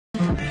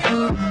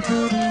This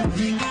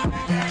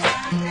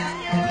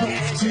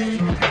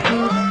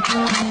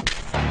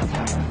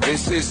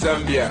is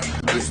Zambia,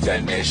 this is the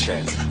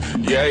nation.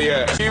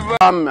 Yeah.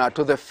 Welcome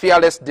to the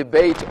fearless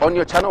debate on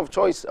your channel of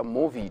choice,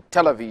 Muvi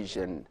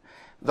Television.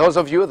 Those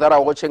of you that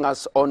are watching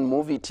us on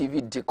Muvi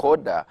TV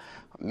Decoder,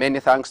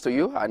 many thanks to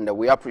you, and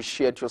we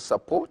appreciate your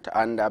support,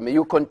 and may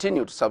you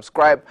continue to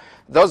subscribe.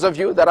 Those of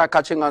you that are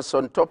catching us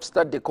on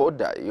Topstar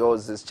Decoder,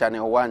 yours is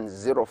channel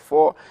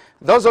 104.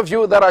 Those of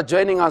you that are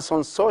joining us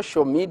on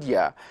social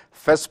media,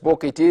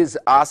 Facebook, it is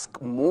Ask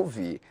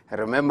Muvi.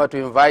 Remember to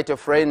invite a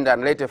friend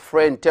and let a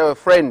friend tell a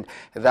friend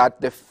that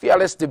the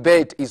fearless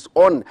debate is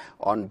on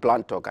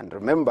Blunt Talk. And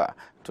remember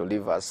to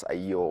leave us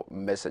your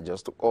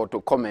messages or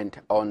to comment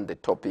on the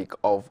topic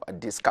of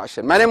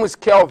discussion. My name is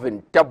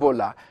Kelvin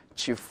Tabola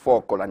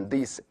Chifoko, and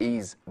this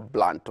is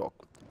Blunt Talk.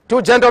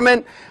 Two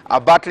gentlemen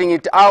are battling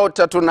it out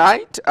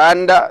tonight,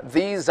 and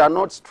these are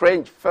not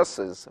strange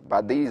faces,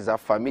 but these are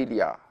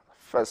familiar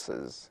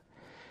faces.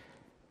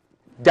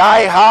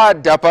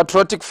 Die-hard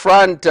Patriotic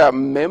Front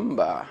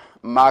member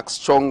Max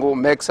Chongu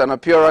makes an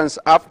appearance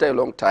after a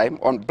long time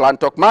on Blunt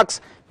Talk.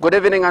 Max, good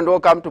evening and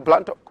welcome to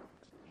Blunt Talk.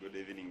 Good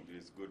evening.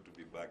 It's good to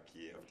be back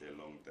here after a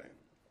long time.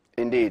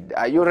 Indeed.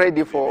 Are you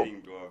ready for? Good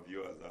evening to our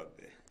viewers out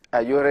there.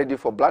 Are you ready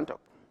for Blunt Talk?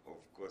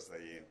 Of course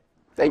I am.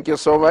 Thank you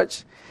so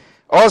much.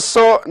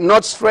 Also,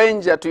 not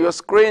stranger to your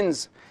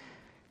screens,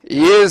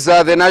 he is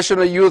the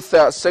National Youth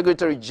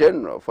Secretary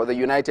General for the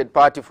United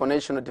Party for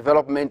National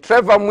Development.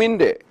 Trevor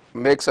Mwiinde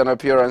makes an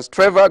appearance.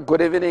 Trevor,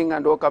 good evening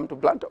and welcome to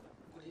Blunt Talk.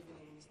 Good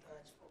evening, Mr.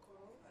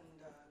 Chifoko, and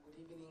good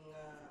evening,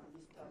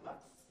 Mr.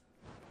 Max,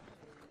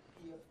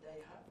 PF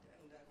Diehard,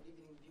 and good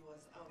evening,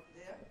 viewers out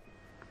there.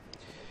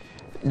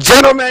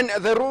 Gentlemen,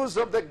 the rules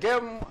of the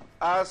game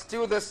are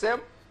still the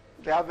same.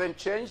 They haven't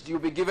changed. You'll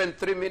be given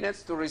 3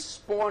 minutes to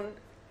respond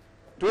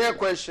to a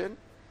question.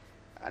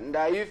 And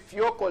if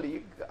your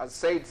colleague has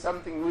said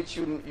something which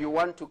you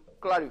want to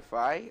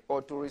clarify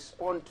or to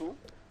respond to,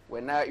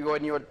 when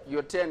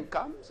your turn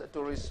comes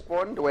to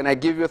respond, when I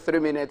give you 3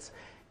 minutes,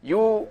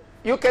 you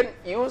can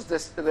use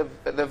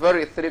the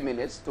very 3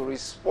 minutes to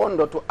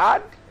respond or to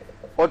add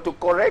or to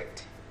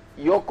correct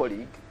your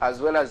colleague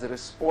as well as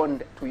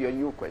respond to your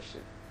new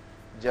question.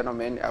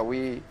 Gentlemen, are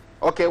we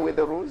okay with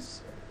the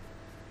rules?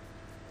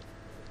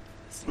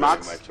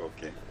 Max? Very much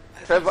okay.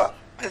 Trevor?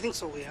 I think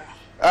so, we are.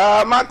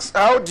 Max,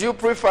 how do you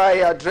prefer I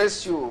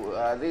address you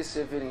this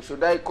evening?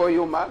 Should I call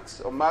you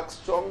Max or Max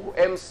Chongu,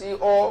 MC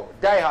or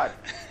Diehard?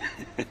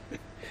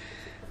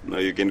 No,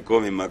 you can call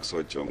me Max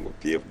or Chongu,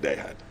 PF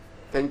Diehard.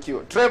 Thank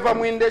you. Trevor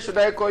Mwiinde, should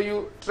I call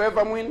you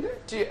Trevor Mwiinde,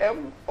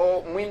 TM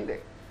or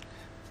Mwiinde?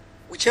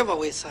 Whichever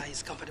way, sir,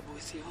 is comfortable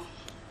with you.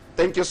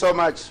 Thank you so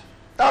much.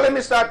 Now let me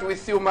start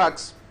with you,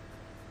 Max.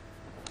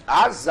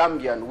 As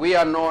Zambian, we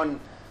are known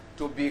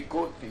to be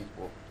good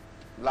people,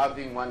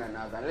 loving one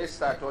another. And let's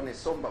start on a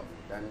somber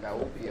mood, and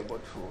we'll be able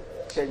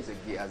to change the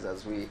gears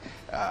as we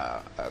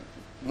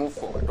move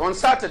forward. On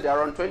Saturday,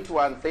 around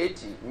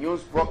 21:30,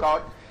 news broke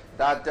out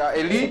that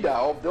a leader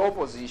of the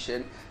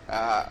opposition,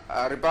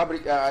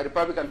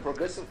 Republican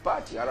Progressive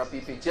Party,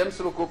 RPP, James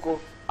Lukuku,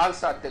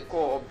 answered the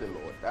call of the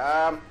Lord.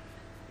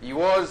 He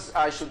was,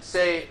 I should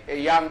say, a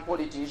young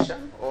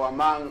politician, or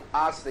among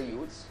us, the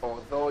youths,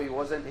 although he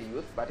wasn't a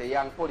youth, but a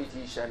young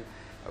politician,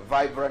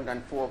 vibrant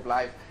and full of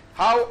life.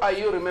 How are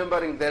you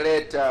remembering the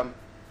late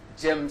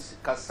James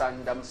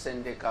Kasanda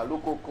Msendeka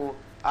Lukuku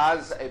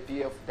as a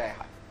PF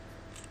diehard?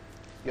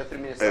 Your 3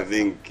 minutes. I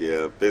think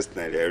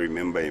personally I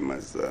remember him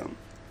as a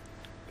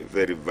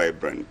very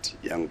vibrant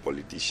young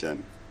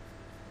politician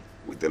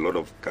with a lot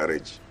of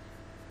courage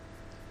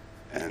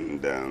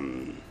and a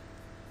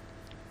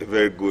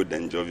very good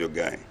and jovial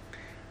guy.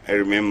 I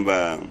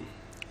remember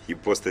he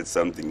posted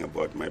something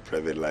about my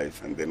private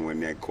life, and then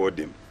when I called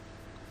him,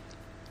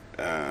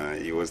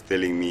 he was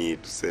telling me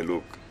to say,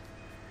 look,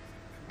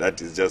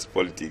 that is just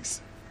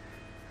politics.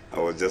 I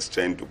was just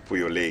trying to pull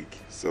your leg.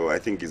 So I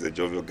think he's a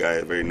jovial guy,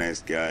 a very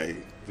nice guy,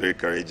 very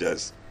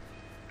courageous,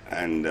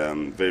 and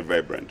very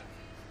vibrant.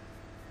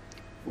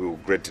 We will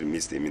greatly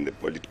miss him in the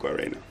political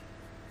arena.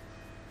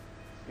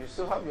 You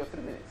still have your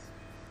 3 minutes.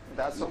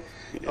 That's all?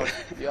 Yeah.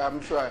 Okay. Yeah,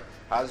 I'm sure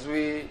as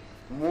we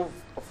move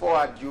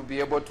forward, you'll be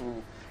able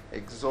to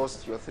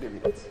exhaust your 3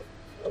 minutes.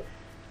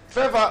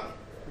 Trevor,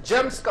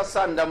 James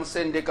Kasanda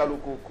Msendeka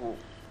Lukuku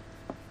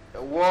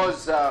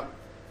was the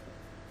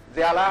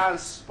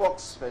Alliance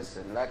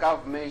spokesperson. Like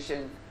I've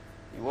mentioned,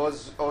 he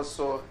was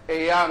also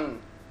a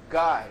young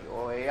guy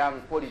or a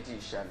young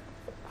politician.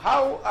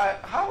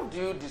 How do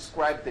you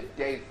describe the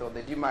death or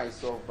the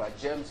demise of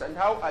James, and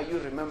how are you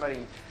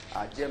remembering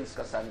James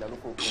Kasanda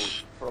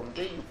Lukuku from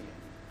the UPND?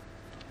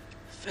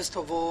 First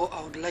of all,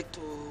 I would like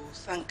to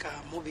thank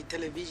Muvi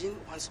Television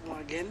once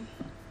more again.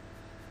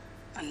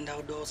 And I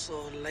would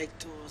also like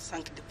to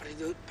thank the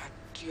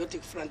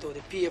Patriotic Front of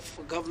the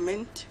PF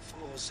government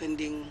for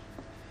sending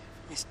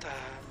Mr.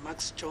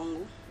 Max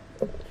Chongu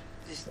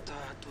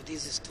to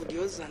these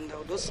studios. And I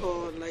would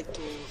also like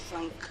to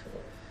thank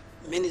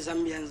many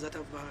Zambians that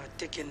have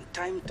taken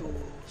time to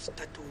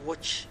start to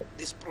watch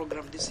this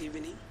program this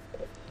evening.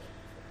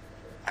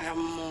 I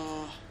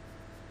am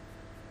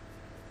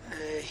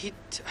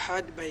hit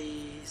hard by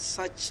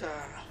such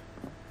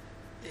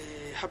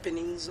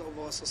happenings of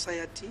our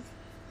society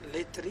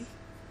lately.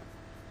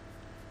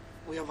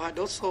 We have had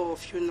also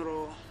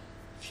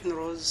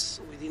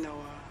funerals within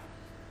our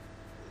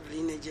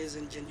lineages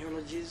and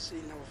genealogies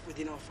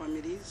within our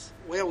families,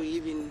 where we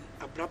even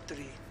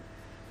abruptly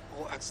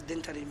or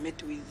accidentally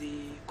met with the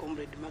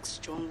comrade Max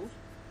Chongu.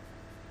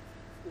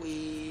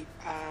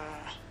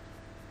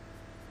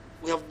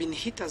 We have been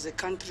hit as a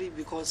country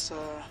because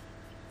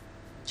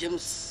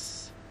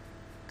James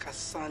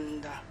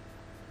Kasanda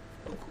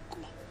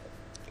Lukuku,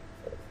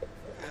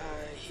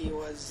 he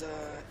was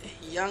a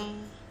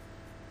young,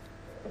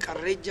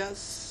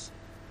 courageous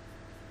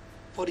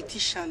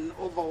politician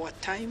of our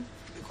time,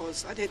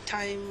 because at a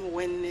time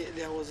when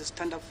there was a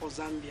stand up for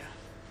Zambia,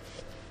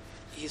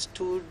 he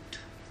stood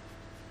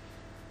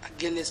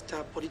against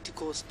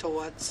political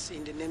stalwarts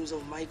in the names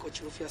of Michael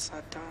Chilufya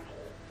Sata,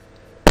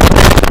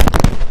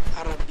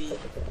 Arabi.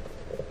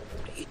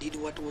 He did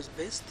what was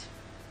best,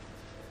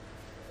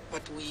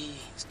 but we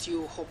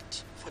still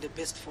hoped for the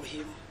best for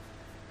him.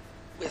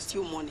 We are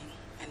still mourning,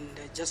 and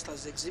just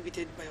as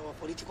exhibited by our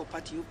political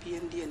party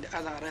UPND and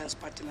other alliance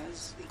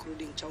partners,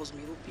 including Charles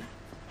Mirupi,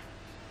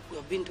 we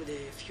have been to the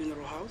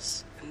funeral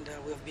house, and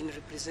we have been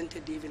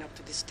represented even up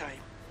to this time.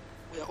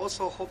 We are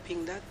also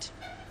hoping that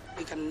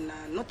we can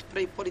not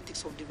play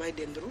politics of divide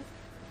and rule.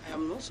 I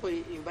am also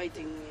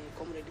inviting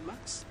Comrade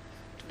Max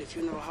to the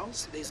funeral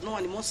house. There is no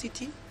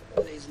animosity,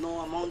 there is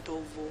no amount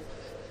of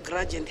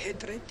grudge and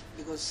hatred,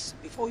 because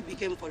before we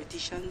became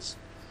politicians,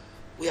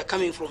 we are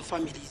coming from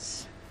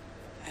families.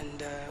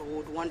 And we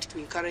would want to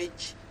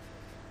encourage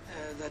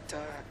that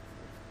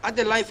at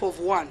the life of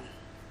one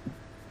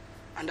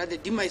and at the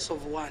demise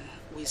of one,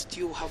 we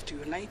still have to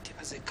unite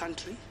as a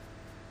country.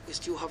 We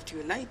still have to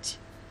unite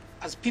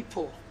as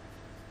people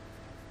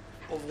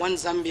of one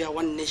Zambia,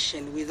 one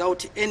nation,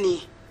 without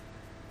any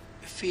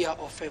fear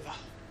or favor.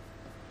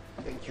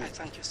 Thank you.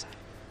 Thank you, sir.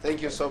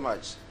 Thank you so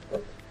much.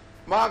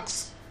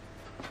 Max,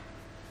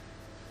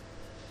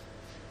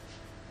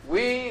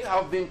 we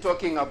have been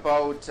talking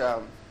about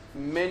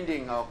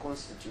mending our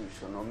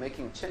constitution or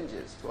making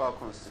changes to our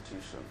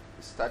constitution.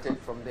 We started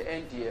from the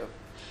NDF,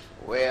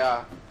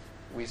 where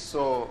we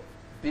saw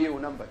Bill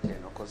number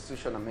 10, or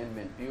Constitution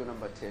Amendment Bill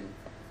number 10,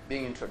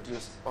 being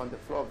introduced on the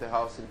floor of the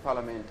House in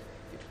Parliament.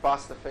 It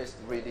passed the first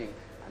reading,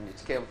 and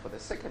it came for the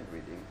second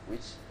reading,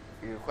 which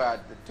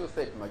required the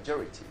 2/3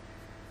 majority.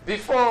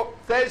 Before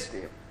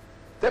Thursday,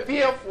 the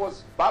PF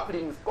was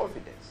bubbling with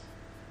confidence,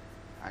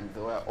 and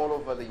they were all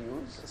over the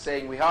news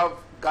saying we have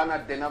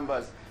garnered the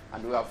numbers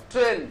and we have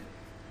 10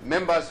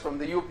 members from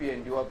the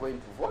UPND who are going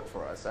to vote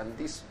for us, and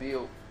this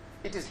bill,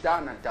 it is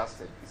done and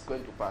dusted. It's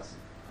going to pass.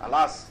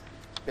 Alas,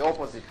 the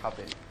opposite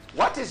happened.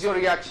 What is your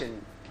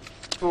reaction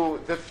to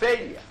the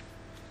failure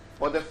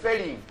or the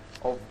failing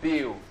of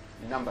Bill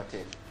number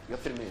 10? Your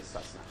 3 minutes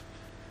starts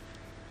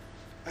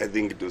now. I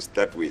think to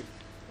start with,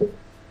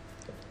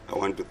 I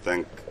want to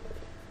thank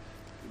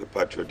the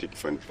Patriotic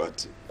Front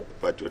Party, the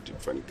Patriotic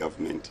Front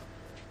government,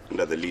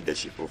 under the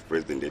leadership of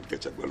President Edgar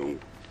Chagwa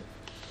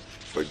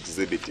for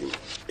exhibiting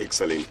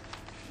excellent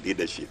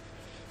leadership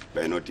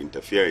by not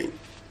interfering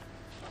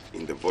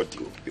in the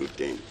voting of Bill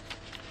 10.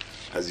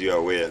 As you are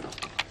aware,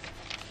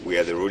 we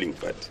are the ruling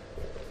party.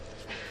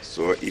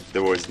 So if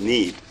there was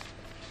need,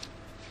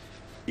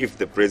 if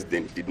the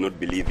president did not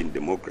believe in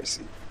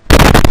democracy,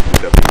 he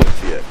would have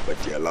interfered, but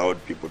he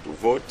allowed people to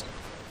vote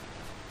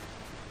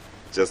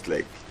just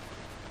like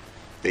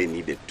they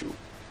needed to.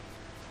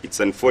 It's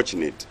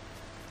unfortunate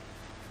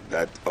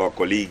that our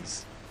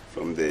colleagues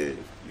from the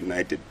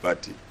United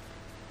Party,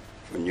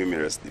 for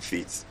numerous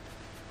defeats,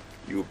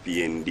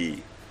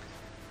 UPND,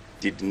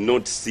 did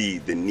not see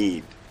the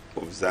need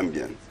of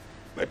Zambians,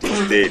 but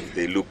instead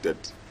they looked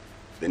at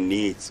the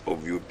needs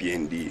of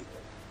UPND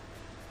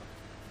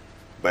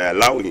by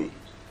allowing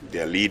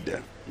their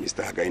leader,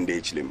 Mr. Hakainde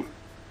Hichilema,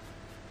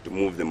 to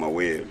move them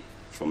away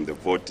from the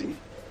voting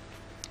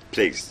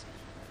place.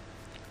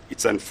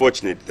 It's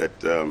unfortunate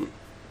that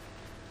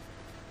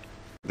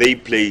they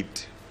played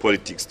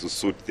politics to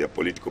suit their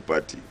political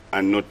party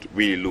and not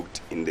really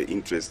looked in the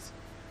interests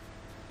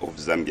of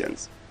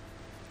Zambians.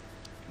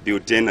 Bill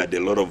 10 had a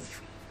lot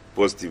of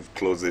positive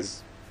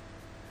clauses,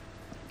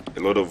 a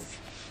lot of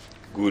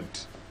good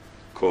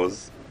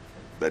cause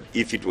that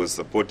if it was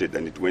supported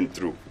and it went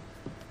through,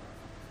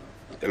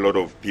 a lot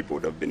of people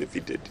would have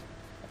benefited.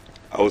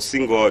 I will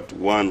single out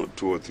 1 or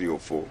 2 or 3 or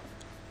 4.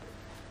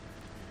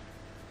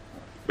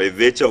 By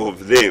virtue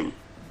of them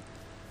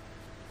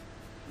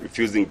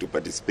refusing to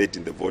participate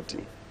in the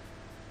voting,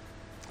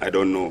 I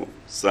don't know,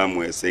 some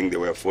were saying they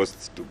were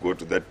forced to go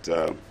to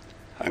that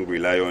Hungry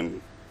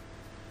Lion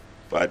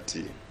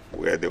party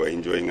where they were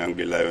enjoying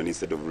Hungry Lion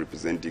instead of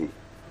representing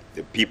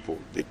the people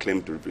they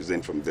claim to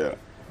represent from their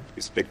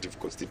respective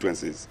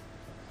constituencies.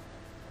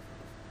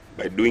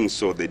 By doing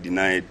so, they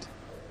denied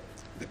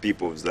the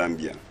people of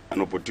Zambia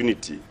an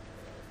opportunity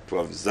to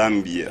have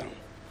Zambia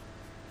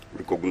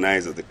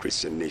recognized as a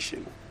Christian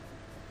nation.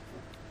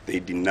 They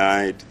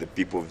denied the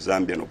people of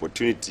Zambia an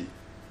opportunity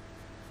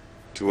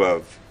to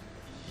have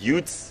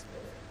youths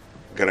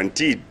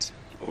guaranteed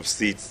of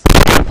seats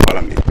in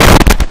parliament.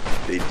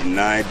 They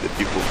denied the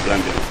people of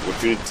Zambia an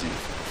opportunity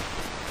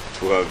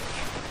to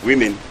have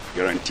women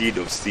guaranteed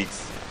of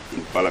seats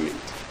in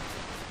parliament.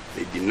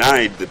 They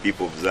denied the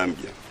people of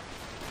Zambia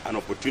an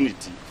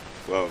opportunity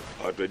to have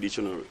our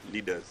traditional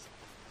leaders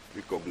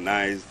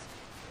recognized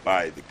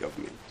by the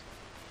government.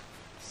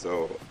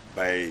 So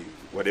by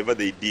whatever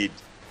they did,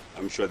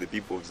 I'm sure the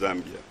people of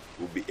Zambia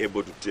will be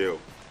able to tell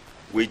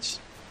which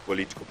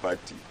political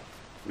party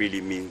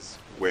really means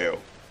well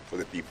for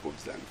the people of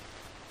Zambia.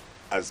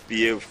 As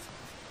PF,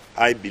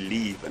 I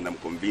believe and I'm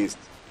convinced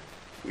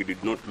we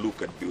did not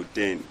look at Bill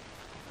 10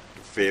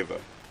 to favor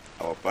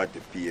our party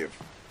PF,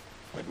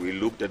 but we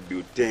looked at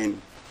Bill 10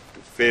 to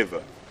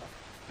favor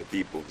the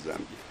people of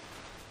Zambia.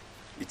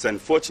 It's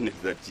unfortunate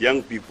that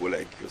young people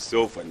like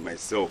yourself and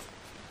myself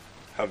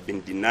have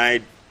been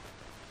denied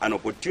an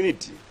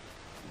opportunity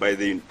by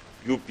the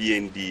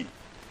UPND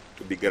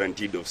to be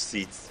guaranteed of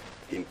seats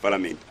in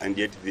parliament, and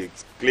yet they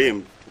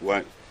claim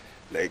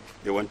like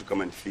they want to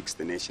come and fix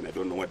the nation. I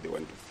don't know what they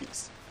want to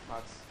fix.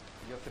 Max,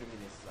 your 3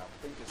 minutes up.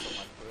 Thank you so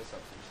much for your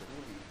submission.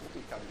 We'll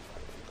be coming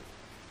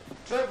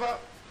back. Trevor,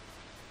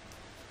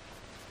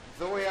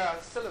 there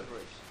were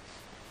celebrations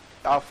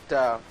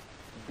after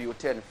Bill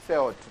 10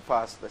 failed to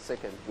pass the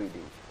second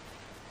reading.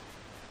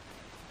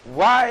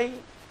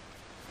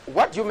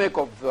 What do you make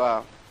of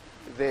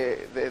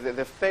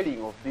the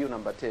failing of Bill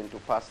number 10 to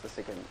pass the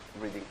second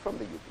reading from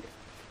the UPN?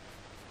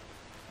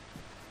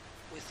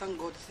 We thank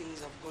God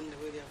things have gone the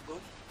way they have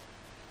gone.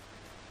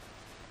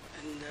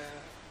 And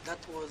that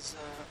was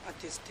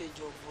at a stage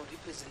of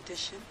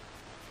representation.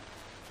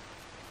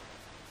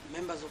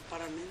 Members of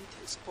Parliament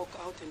spoke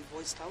out and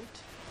voiced out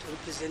to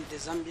represent the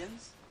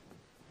Zambians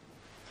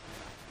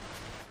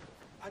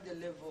at the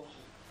level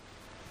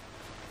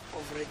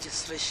of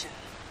registration.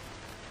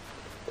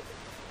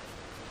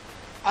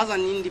 As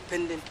an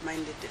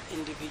independent-minded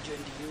individual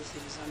and youth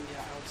in Zambia,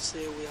 I would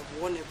say we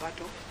have won a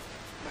battle,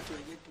 but we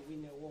are yet to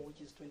win a war,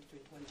 which is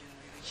 2021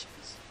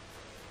 generations.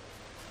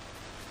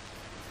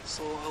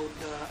 So I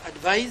would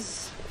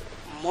advise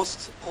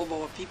most of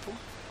our people,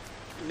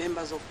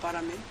 members of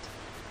Parliament,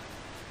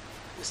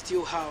 we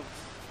still have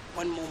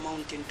one more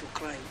mountain to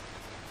climb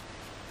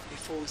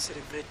before we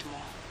celebrate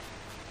more.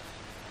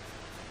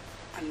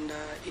 And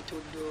it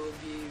would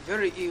be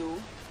very ill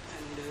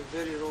and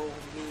very raw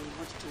of me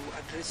not to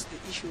address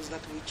the issues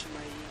that which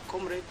my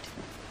comrade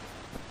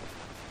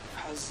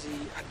has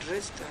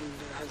addressed and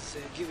has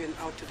given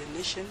out to the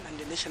nation, and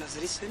the nation has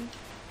listened.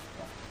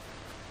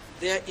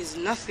 There is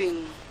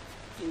nothing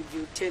in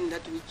Bill 10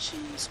 that which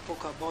he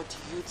spoke about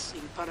youths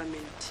in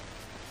Parliament.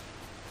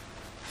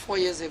 4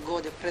 years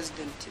ago, the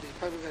president, the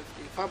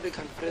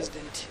Republican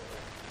president,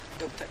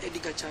 Dr.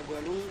 Edgar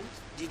Chagwalungu,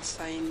 did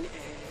sign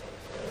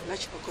a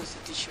national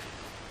constitution.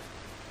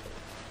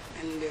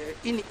 And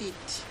in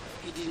it,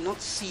 he did not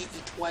see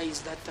it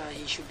wise that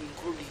he should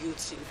include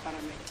youths in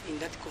Parliament in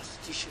that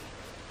constitution.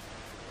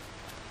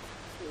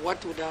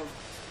 What would have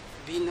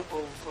been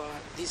of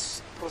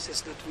this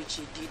process that which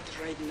he did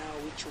right now,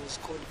 which was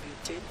called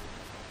Bill 10?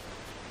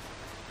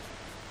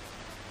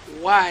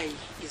 Why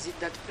is it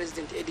that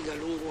President Edgar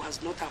Lungu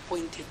has not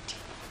appointed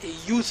a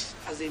youth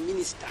as a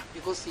minister?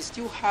 Because he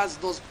still has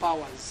those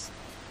powers.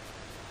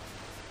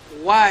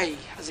 Why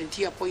hasn't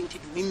he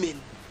appointed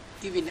women?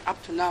 Even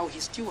up to now, he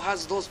still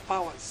has those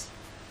powers.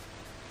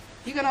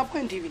 He can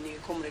appoint even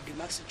Comrade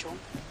Max Chongu.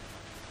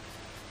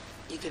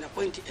 He can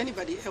appoint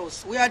anybody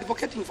else. We are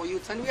advocating for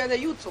youths, and we are the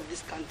youths of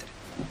this country.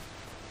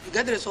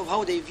 Regardless of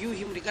how they view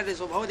him,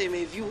 regardless of how they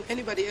may view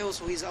anybody else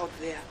who is out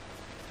there.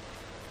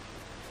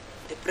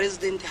 The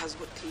president has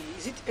got,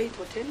 is it 8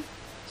 or 10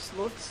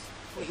 slots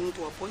for him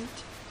to appoint?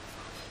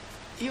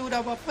 He would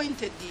have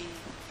appointed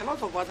a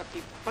lot of other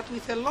people, but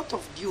with a lot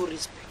of due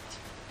respect.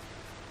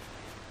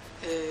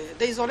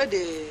 There is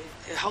already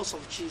a House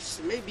of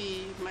Chiefs.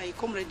 Maybe my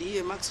comrade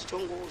here, Max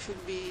Chongu,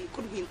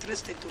 could be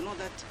interested to know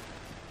that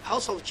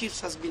House of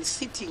Chiefs has been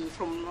sitting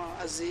from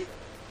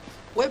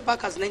way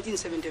back as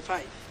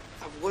 1975.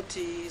 I've got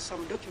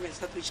some documents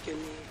that which can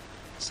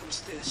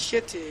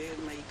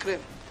substantiate my claim.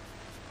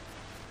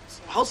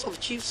 So House of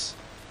Chiefs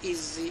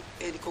is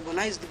a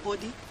recognized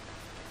body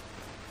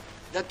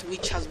that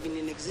which has been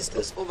in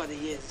existence over the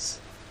years.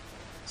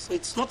 So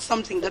it's not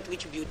something that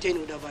which Bill 10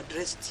 would have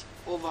addressed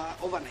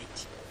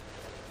overnight.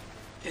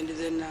 And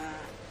then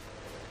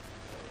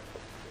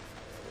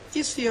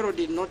ECRO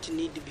did not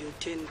need Bill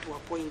 10 to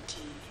appoint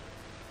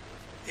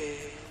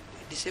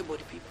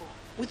disabled people.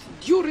 With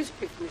due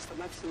respect, Mr.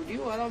 Max, would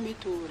you allow me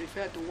to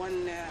refer to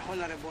one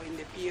honorable in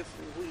the PF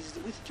who is,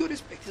 with due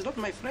respect, he's not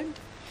my friend,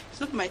 he's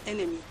not my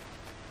enemy,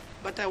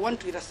 but I want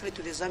to illustrate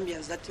to the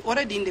Zambians that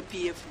already in the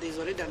PF there's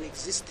already an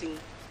existing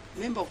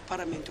member of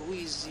parliament who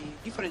is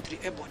differently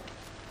abled.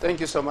 Thank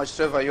you so much,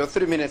 Trevor. Your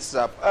 3 minutes is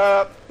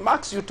up.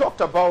 Max, you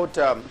talked about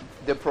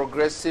the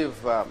progressive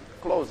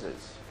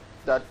clauses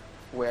that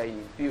were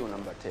in Bill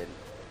number 10.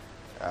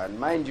 And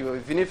mind you,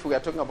 even if we are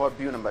talking about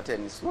Bill number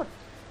 10, it's not,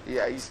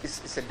 yeah,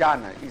 it's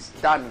done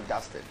and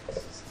dusted.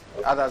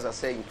 Others are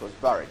saying it was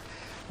buried.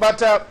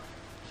 But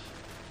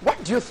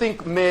what do you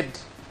think made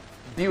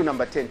Bill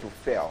number 10 to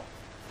fail?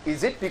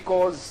 Is it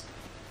because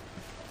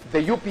the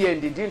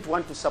UPND didn't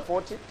want to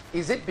support it?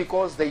 Is it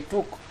because they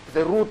took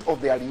the route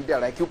of their leader,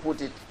 like you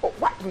put it?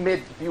 What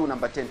made Bill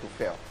number 10 to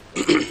fail?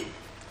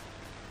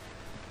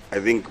 I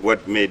think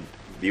what made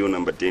Bill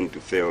number 10 to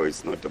fail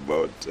is not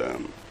about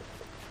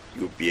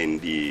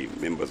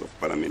UPND members of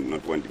parliament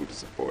not wanting to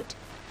support.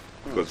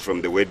 Because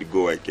from the word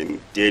go, I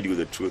can tell you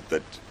the truth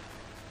that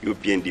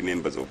UPND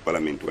members of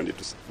parliament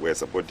were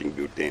supporting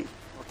Bill 10.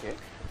 Okay.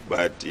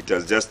 But it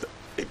has just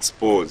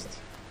exposed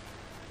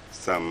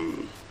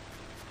some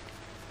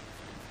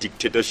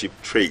dictatorship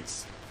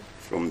traits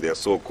from their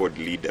so-called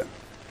leader,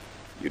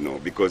 you know,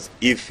 because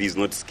if he's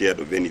not scared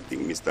of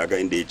anything, Mr.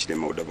 Mwiinde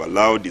Hichilema would have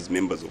allowed his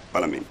members of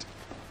parliament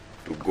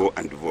to go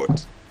and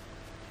vote.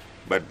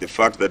 But the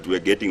fact that we're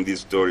getting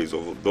these stories,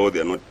 although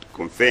they are not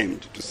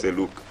confirmed, to say,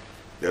 look,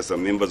 there are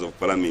some members of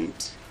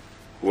parliament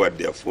who had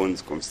their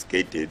phones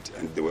confiscated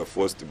and they were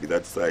forced to be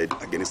that side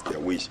against their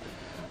wish,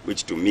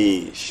 which to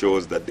me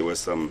shows that there were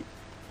some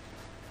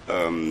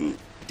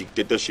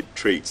dictatorship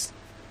traits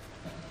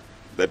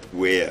that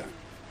were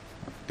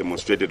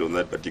demonstrated on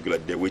that particular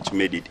day, which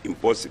made it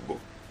impossible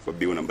for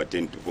Bill number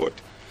 10 to vote.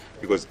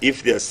 Because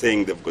if they are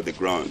saying they've got the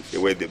ground,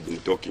 the way they've been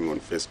talking on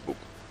Facebook,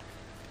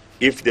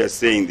 if they are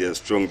saying they are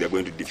strong, they are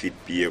going to defeat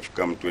PF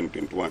come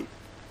 2021,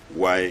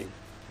 why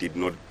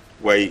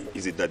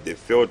is it that they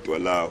failed to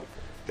allow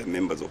the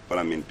members of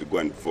parliament to go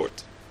and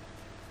vote?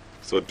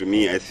 So to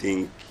me, I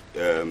think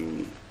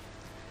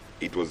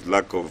it was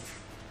lack of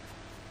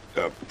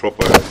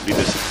proper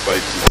leadership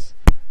qualities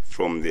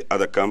from the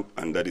other camp,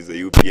 and that is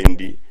the UPND.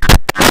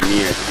 To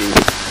me, I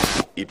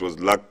think it was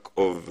lack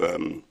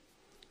of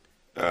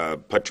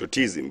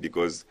patriotism,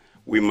 because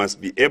we must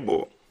be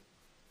able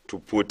to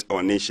put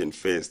our nation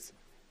first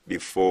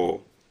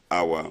before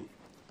our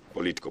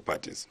political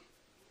parties.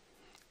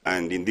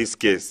 And in this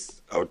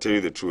case, I'll tell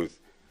you the truth,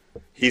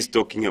 he's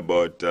talking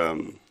about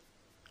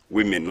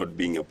women not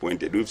being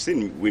appointed. We've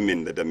seen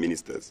women that are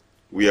ministers.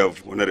 We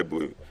have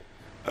Honorable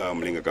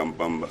Mlenga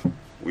Kampamba.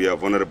 We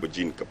have Honorable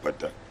Jean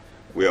Kapata.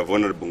 We have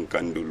Honorable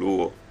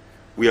Nkanduluo.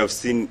 We have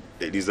seen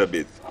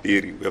Elizabeth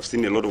Piri. We have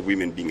seen a lot of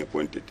women being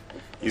appointed.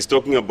 He's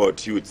talking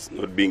about youths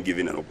not being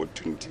given an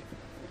opportunity.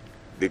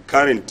 The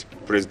current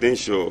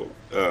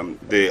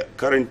the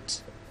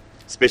current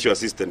special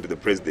assistant to the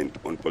president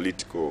on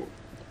political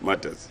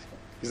matters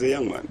is a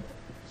young man,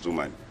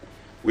 Zuman.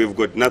 We've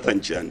got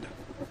Nathan Chanda,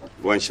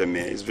 Wansha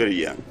Mayor, is very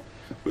young.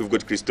 We've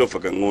got Christopher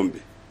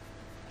Kangombe,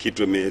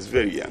 Kitwe Mayor, is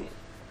very young.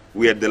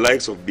 We had the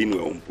likes of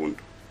Binwe Umpundu,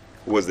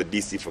 who was the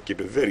DC for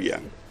Kitwe, very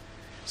young.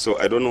 So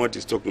I don't know what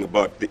he's talking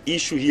about. The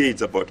issue here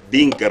is about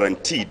being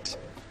guaranteed,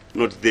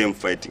 not them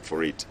fighting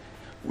for it.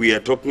 We are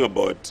talking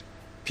about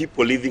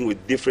people living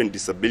with different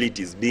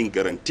disabilities being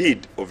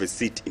guaranteed of a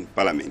seat in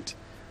parliament,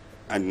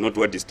 and not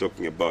what he's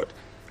talking about.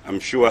 I'm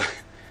sure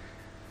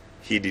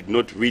he did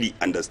not really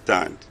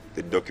understand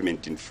the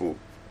document in full,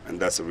 and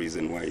that's the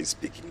reason why he's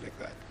speaking like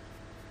that.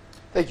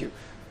 Thank you.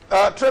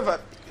 Trevor,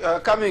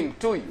 coming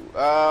to you,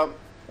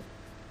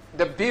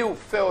 the bill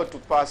failed to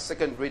pass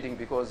second reading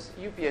because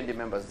UPND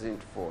members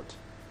didn't vote.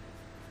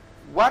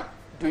 What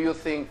do you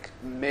think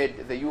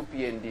made the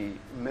UPND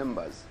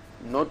members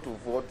not to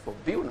vote for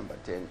bill number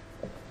 10,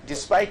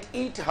 despite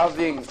it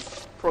having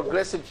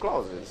progressive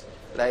clauses,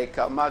 like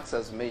Marx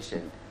has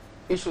mentioned,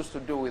 issues to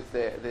do with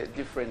the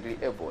differently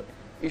abled,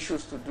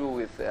 issues to do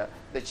with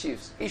the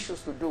chiefs,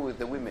 issues to do with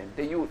the women,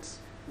 the youths?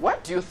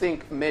 What do you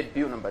think made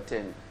bill number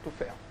 10 to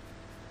fail?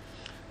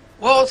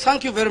 Well,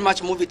 thank you very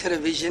much, Muvi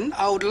Television.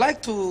 I would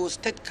like to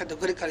state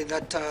categorically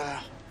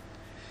that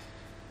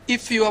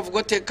if you have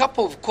got a cup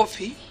of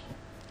coffee,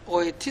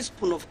 or a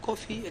teaspoon of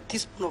coffee, a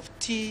teaspoon of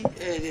tea,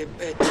 a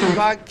tea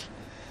bag,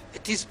 a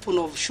teaspoon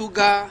of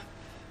sugar,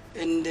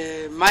 and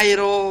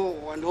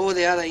Milo, and all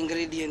the other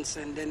ingredients,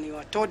 and then you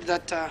are told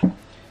that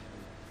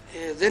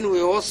then we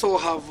also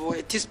have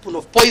a teaspoon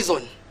of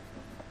poison.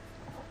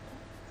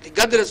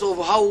 Regardless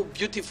of how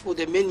beautiful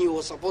the menu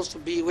was supposed to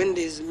be, when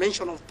there is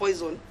mention of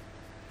poison,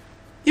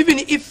 even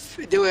if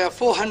there were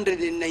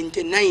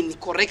 499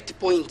 correct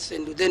points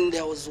and then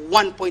there was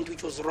one point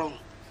which was wrong,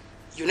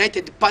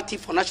 United Party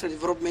for National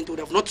Development would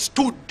have not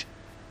stood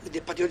with the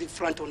Patriotic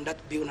Front on that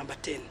bill number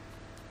 10.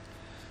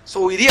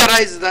 So we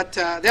realized that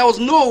there was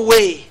no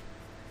way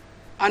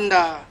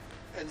under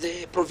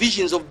the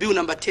provisions of bill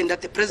number 10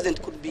 that the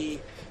president could be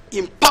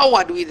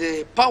empowered with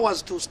the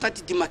powers to start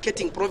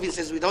demarcating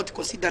provinces without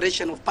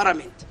consideration of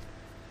parliament.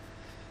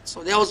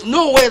 So there was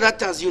no way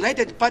that as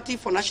United Party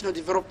for National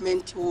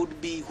Development would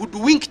be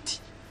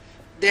hoodwinked.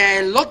 There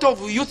are a lot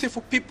of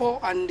youthful people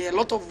and a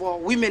lot of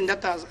women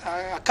that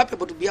are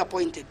capable to be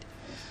appointed.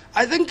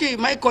 I think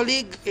my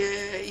colleague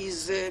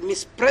is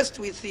mispressed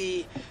with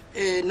the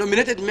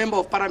nominated member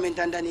of parliament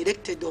and an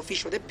elected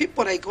official. The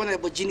people like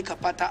Honorable Jean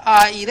Kapata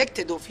are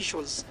elected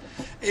officials.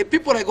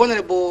 People like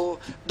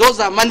Honorable, those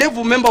are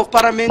Mandevu member of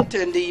parliament,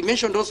 and he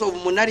mentioned also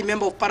Munari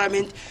member of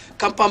parliament,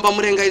 Kampamba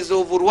Murenga is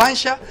of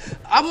Rwansha.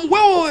 I'm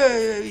well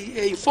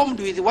informed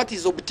with what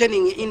is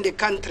obtaining in the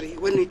country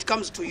when it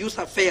comes to youth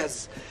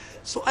affairs.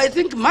 So I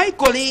think my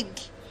colleague,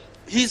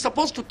 he's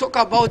supposed to talk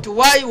about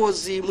why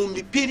was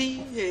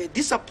Mumbipiri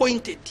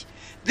disappointed.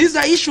 These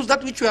are issues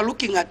that which we are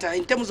looking at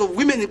in terms of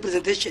women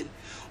representation.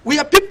 We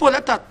are people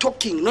that are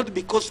talking not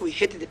because we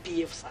hate the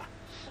PF, sir.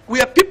 We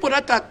are people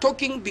that are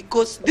talking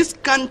because this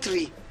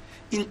country,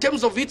 in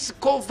terms of its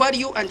core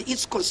value and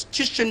its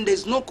constitution, there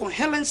is no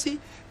coherency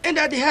and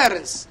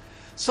adherence.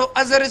 So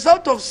as a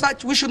result of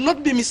such, we should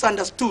not be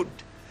misunderstood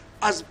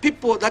as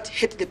people that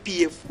hate the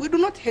PF. We do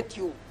not hate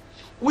you.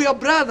 We are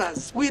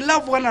brothers. We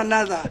love one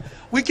another.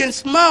 We can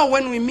smile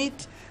when we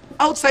meet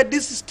outside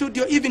this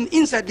studio, even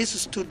inside this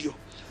studio.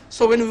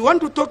 So when we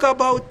want to talk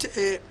about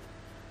a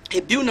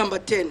bill number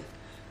 10,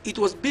 it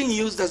was being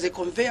used as a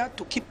conveyor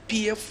to keep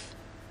PF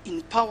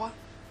in power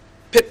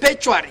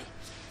perpetually.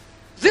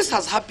 This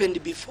has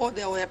happened before.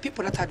 There were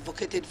people that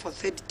advocated for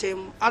third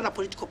term. Other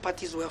political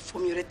parties were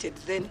formulated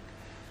then.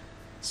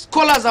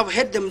 Scholars have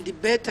heard them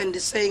debate and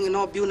saying, you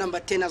know, bill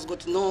number 10 has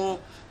got no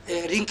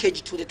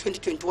linkage to the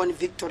 2021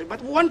 victory.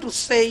 But we want to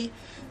say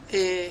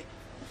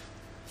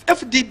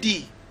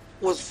FDD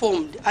was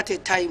formed at a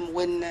time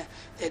when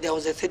there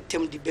was a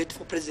third-term debate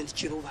for President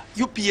Chiruba.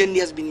 UPND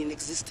has been in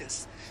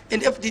existence,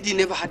 and FDD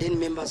never had any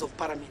members of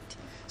parliament.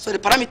 So the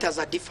parameters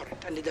are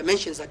different, and the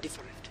dimensions are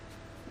different.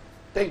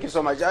 Thank you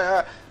so much.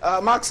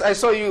 Max, I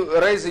saw you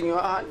raising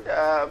your hand.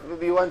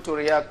 Maybe you want to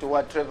react to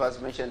what Trevor has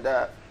mentioned.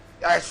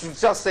 I should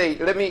just say,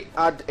 let me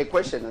add a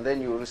question, and then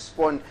you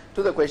respond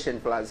to the question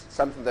plus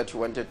something that you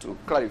wanted to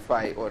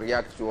clarify or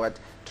react to what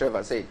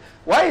Trevor said.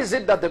 Why is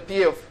it that the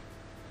PF,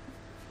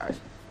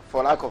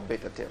 for lack of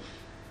better term,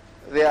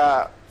 they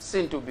are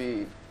seen to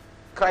be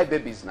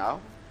crybabies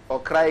now, or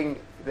crying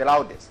the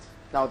loudest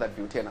now that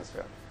Bill 10 has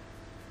failed?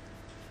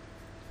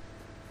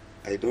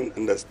 I don't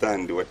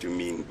understand what you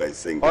mean by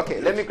saying that.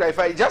 Okay, let me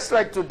clarify. Just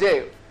like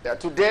today,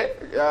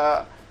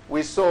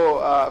 we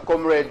saw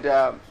Comrade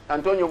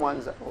Antonio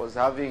Mwanza was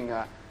having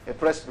a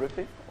press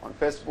briefing on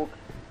Facebook,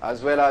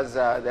 as well as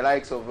the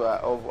likes of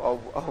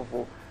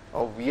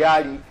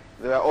Yali.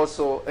 They were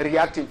also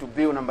reacting to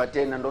bill number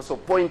 10 and also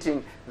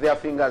pointing their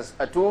fingers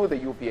to the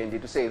UPND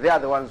to say they are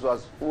the ones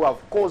who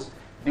have caused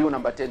bill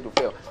number 10 to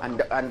fail.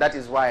 And that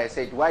is why I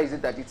said, why is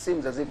it that it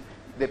seems as if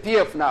the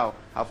PF now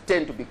have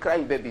tend to be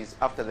crying babies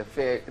after the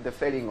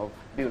failing of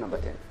bill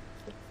number 10?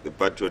 The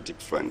Patriotic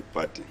Front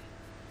Party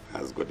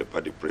has got a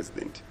party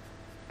president,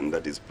 and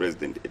that is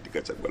President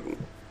Edgar Chagbalungu.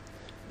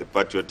 The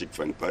Patriotic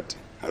Front Party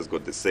has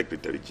got the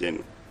Secretary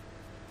General,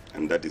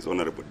 and that is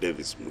Honorable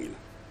Davis Mwiinde.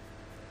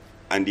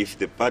 And if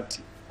the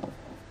party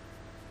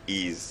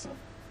is,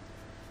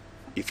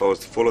 if I was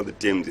to follow the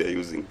terms they are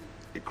using,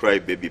 a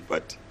crybaby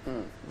party,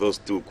 those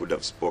two could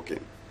have spoken.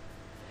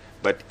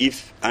 But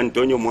if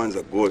Antonio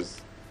Mwanza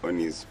goes on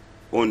his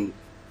own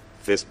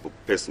Facebook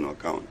personal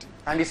account,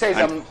 and he says,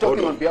 I'm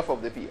talking on behalf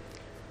of the PF,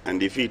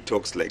 and if he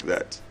talks like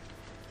that,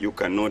 you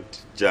cannot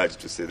judge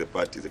to say the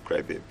party is a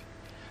crybaby.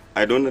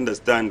 I don't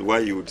understand why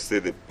you would say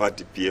the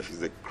party PF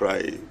is a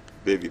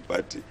crybaby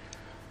party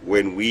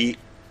when we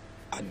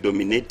are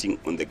dominating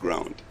on the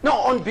ground. No,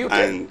 on Bill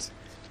 10. And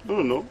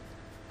no.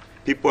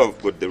 People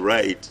have got the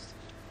right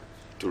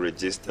to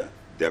register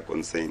their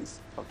concerns.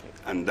 Okay.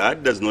 And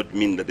that does not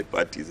mean that the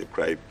party is a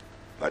cry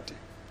party.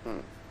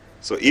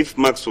 So if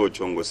Maxwell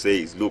Chongu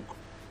says, look,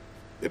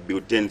 the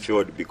Bill 10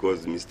 failed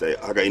because Mr.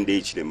 Hakainde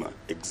Hichilema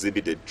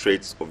exhibited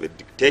traits of a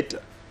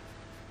dictator,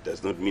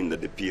 does not mean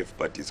that the PF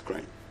party is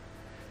crying.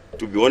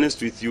 To be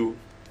honest with you,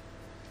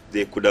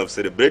 they could have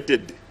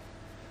celebrated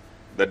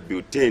that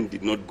Bill 10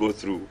 did not go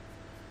through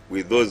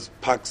with those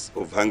packs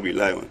of hungry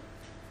lion.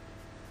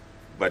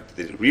 But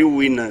the real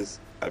winners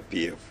are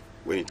PF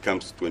when it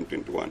comes to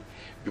 2021.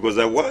 Because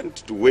I want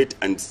to wait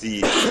and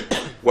see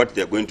what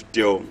they're going to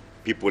tell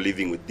people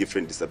living with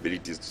different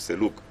disabilities to say,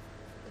 look,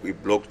 we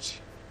blocked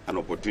an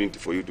opportunity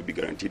for you to be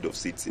guaranteed of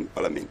seats in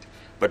parliament,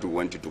 but we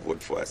want you to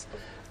vote for us.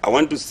 I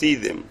want to see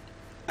them,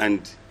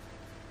 and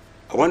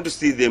I want to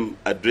see them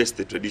address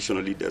the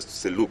traditional leaders to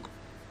say, look,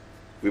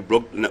 we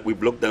blocked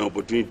an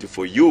opportunity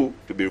for you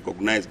to be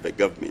recognized by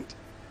government,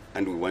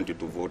 and we want you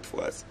to vote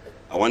for us.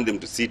 I want them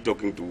to see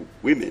talking to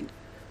women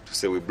to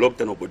say, we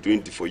blocked an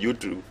opportunity for you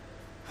to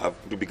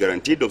be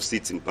guaranteed of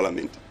seats in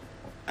parliament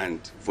and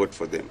vote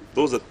for them.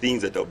 Those are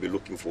things that I'll be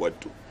looking forward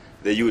to.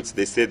 The youths,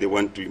 they say they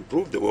want to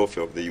improve the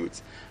welfare of the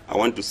youths. I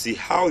want to see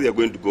how they are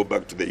going to go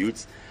back to the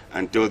youths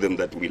and tell them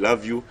that we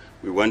love you,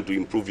 we want to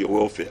improve your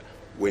welfare,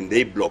 when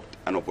they blocked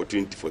an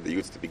opportunity for the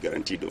youths to be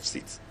guaranteed of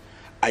seats.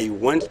 I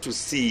want to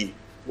see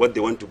what they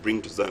want to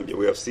bring to Zambia.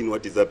 We have seen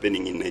what is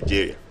happening in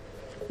Nigeria,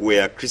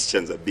 where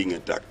Christians are being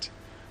attacked.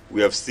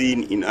 We have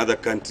seen in other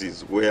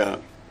countries where,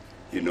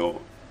 you know,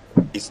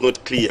 it's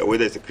not clear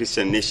whether it's a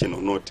Christian nation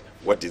or not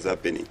what is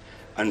happening.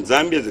 And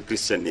Zambia is a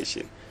Christian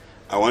nation.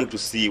 I want to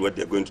see what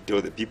they're going to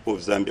tell the people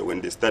of Zambia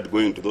when they start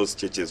going to those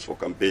churches for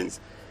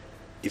campaigns,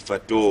 if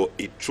at all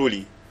it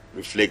truly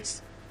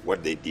reflects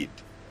what they did.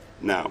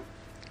 Now,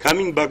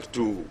 coming back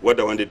to what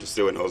I wanted to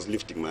say when I was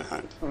lifting my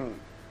hand,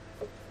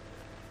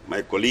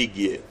 my colleague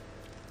here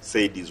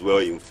said he's well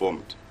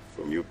informed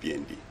from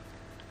UPND.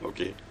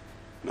 Okay?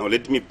 Now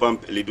let me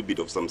pump a little bit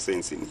of some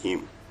sense in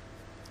him.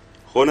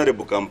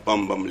 Honorable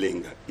Kampamba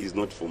Mlenga is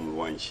not from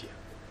Rwansha.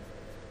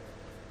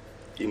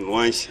 In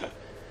Rwansha,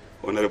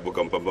 Honorable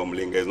Kampamba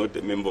Mlenga is not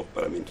a member of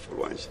parliament for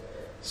Rwansha.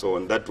 So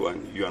on that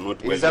one, you are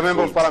not well informed. He's a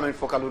member of parliament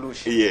for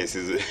Kalulushi. Yes.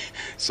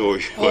 So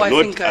you are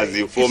not as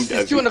informed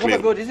as you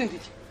claim. Board, isn't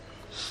it?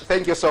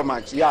 Thank you so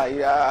much.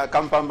 Yeah,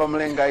 Kampamba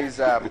Mlenga is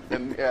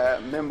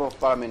a member of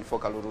parliament for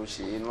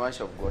Kalulushi. In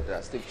Rwansha, we've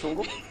got Steve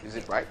Chongu. Is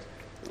it right?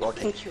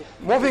 Okay. Thank you.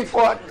 Moving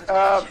forward,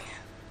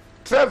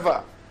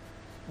 Trevor,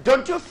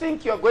 don't you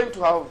think you're going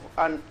to have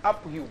an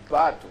uphill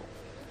battle,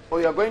 or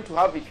you're going to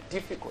have it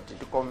difficult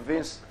to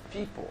convince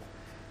people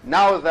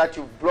now that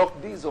you've blocked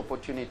these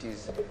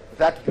opportunities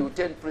that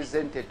Bhutan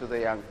presented to the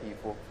young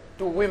people,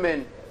 to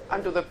women,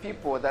 and to the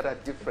people that are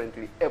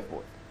differently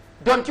able?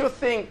 Don't you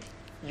think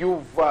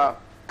you've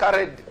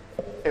carried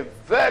a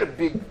very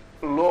big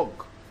log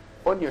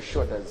on your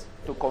shoulders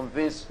to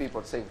convince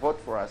people to say, vote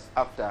for us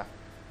after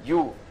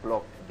you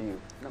blocked bill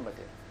number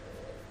 10?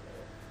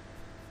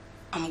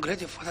 I'm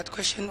grateful for that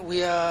question. We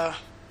have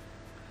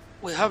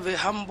a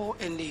humble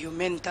and a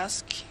humane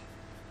task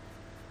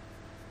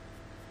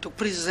to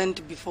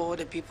present before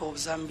the people of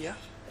Zambia.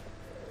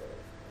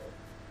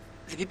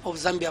 The people of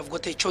Zambia have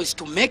got a choice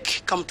to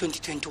make come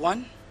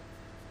 2021.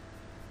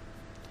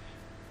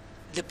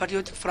 The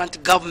Patriotic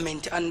Front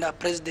government under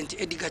President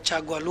Edgar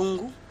Chagwa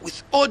Lungu,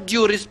 with all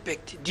due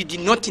respect, did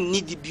not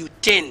need Bill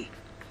 10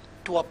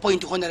 to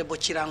appoint Honorable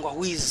Chirangwa,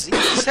 who is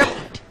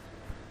disabled.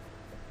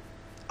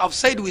 I've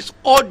said with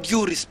all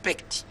due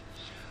respect,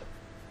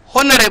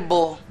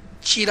 Honorable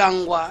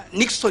Chirangwa,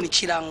 Nixon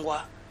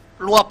Chirangwa,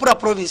 Luapura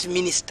Province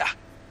Minister,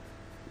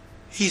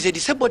 he's a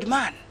disabled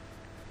man,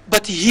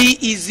 but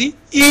he is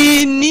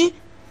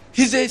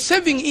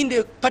serving in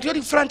the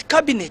Patriotic Front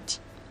cabinet.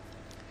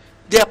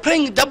 They are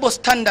playing double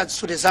standards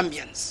to the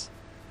Zambians.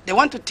 They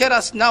want to tell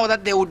us now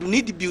that they would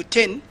need Bill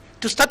 10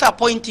 to start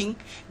appointing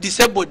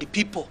disabled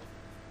people.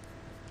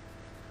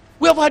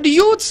 We have had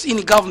youths in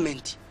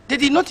government. They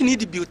did not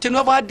need Bill 10. We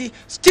have had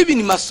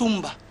Stephen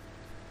Masumba.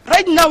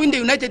 Right now in the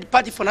United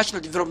Party for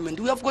National Development,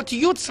 we have got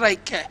youths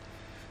like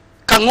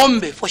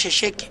Kangombe for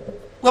Shesheke.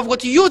 We have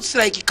got youths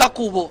like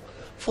Kakubo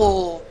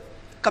for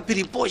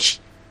Kapirimposhi.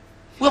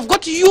 We have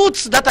got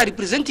youths that are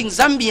representing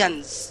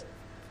Zambians.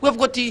 We have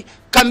got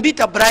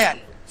Kambita Brian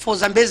for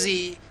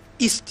Zambezi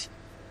East.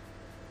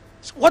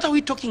 So what are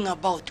we talking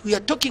about? We are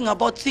talking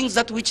about things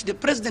that which the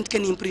president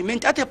can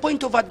implement at a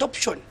point of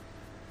adoption.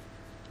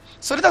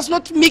 So let us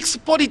not mix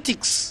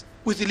politics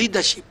with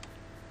leadership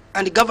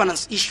and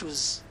governance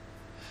issues.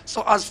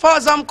 So as far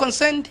as I'm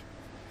concerned,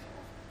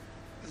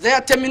 their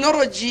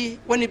terminology,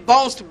 when it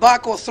bounced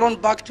back or thrown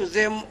back to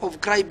them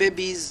of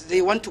crybabies,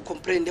 they want to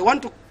complain. They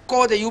want to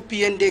call the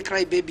UPND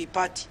crybaby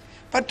party.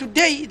 But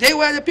today, they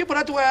were the people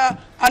that were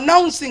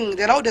announcing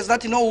the loudest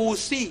that, who will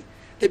see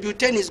the Bill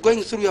 10 is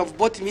going through. You have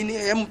bought many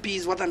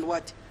MPs, what and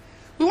what.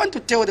 We want to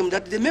tell them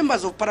that the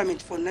members of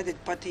Parliament for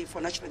United Party for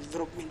National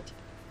Development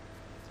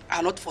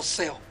are not for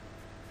sale.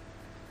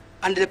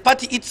 And the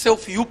party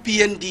itself,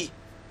 UPND,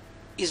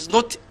 is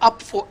not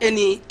up for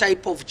any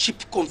type of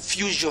cheap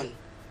confusion,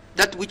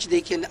 that which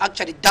they can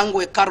actually dangle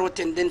a carrot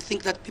and then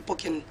think that people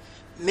can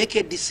make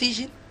a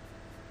decision.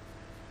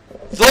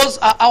 Those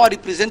are our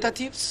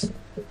representatives.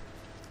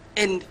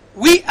 And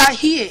we are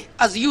here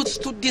as youths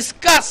to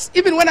discuss.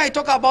 Even when I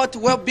talk about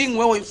being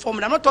well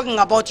informed, I'm not talking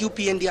about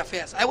UPND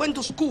affairs. I went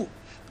to school.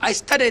 I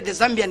studied the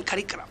Zambian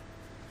curriculum.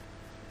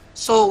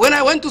 So when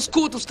I went to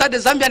school to study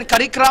the Zambian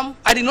curriculum,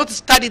 I did not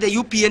study the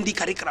UPND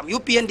curriculum.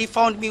 UPND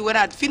found me when I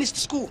had finished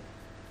school.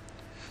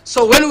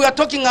 So when we are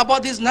talking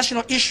about these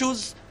national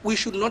issues, we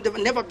should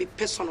never be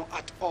personal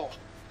at all.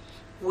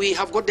 We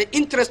have got the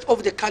interest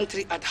of the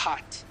country at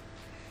heart.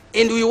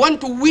 And we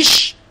want to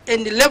wish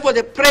and level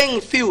the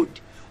playing field.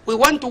 We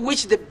want to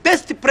wish the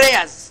best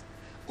players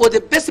or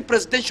the best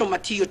presidential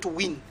material to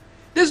win.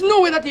 There's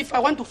no way that if I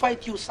want to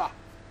fight you, sir,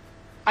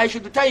 I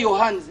should tie your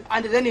hands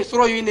and then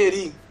throw you in a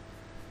ring.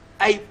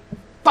 I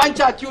punch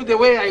at you the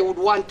way I would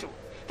want to.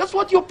 That's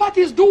what your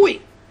party is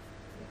doing.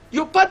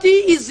 Your party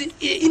is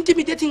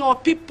intimidating our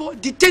people,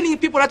 detaining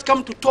people that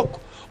come to talk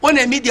on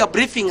a media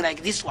briefing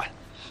like this one.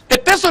 A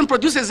person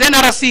produces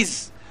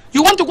NRCs.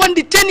 You want to go and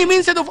detain him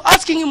instead of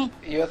asking him.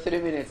 Your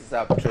 3 minutes is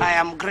up, Trevor. I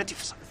am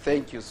grateful, sir.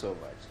 Thank you so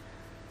much.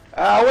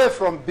 Away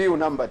from bill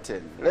number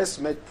 10, let's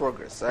make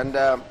progress.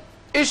 And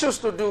issues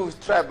to do with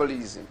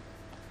tribalism.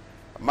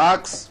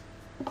 Marx,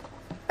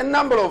 a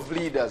number of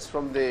leaders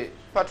from the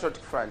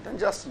Patriotic Front and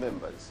just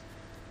members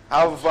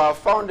have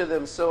found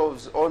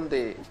themselves on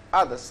the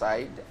other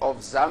side of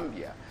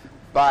Zambia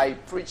by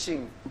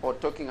preaching or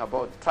talking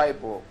about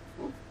tribal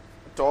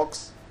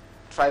talks,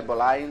 tribal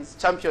lines,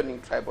 championing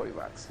tribal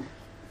remarks.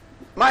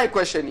 My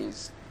question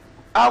is,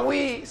 are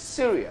we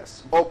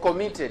serious or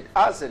committed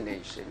as a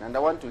nation? And I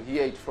want to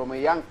hear it from a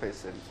young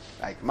person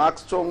like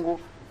Max Chongu,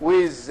 who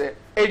is a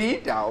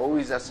leader or who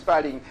is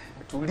aspiring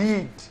to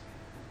lead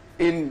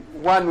in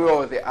one way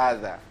or the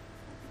other.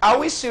 Are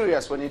we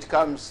serious when it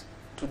comes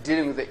to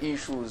dealing with the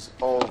issues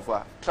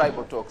of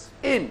tribal talks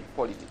in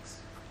politics?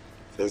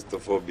 First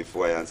of all,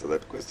 before I answer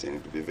that question,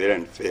 it would be very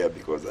unfair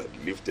because I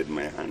lifted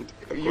my hand.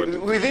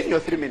 Within your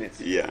 3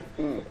 minutes. Yeah.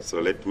 So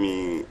let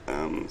me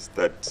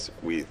start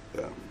with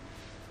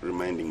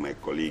reminding my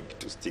colleague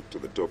to stick to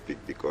the topic,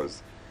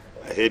 because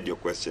I heard your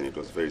question. It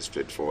was very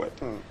straightforward.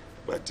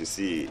 But you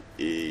see,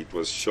 it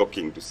was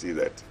shocking to see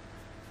that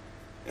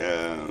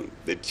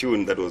the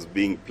tune that was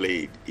being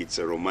played, it's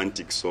a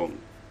romantic song,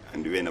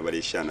 and we were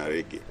shana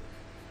reggae.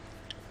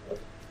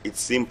 It's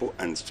simple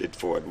and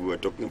straightforward. We were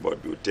talking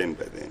about UPND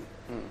by then.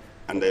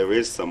 And I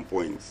raised some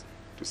points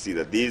to see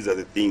that these are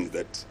the things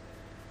that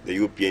the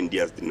UPND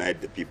has denied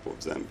the people of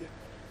Zambia.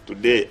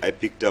 Today, I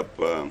picked up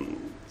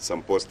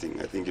some posting.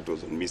 I think it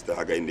was on Mr.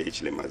 Hakainde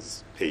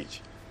Hichilema's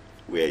page,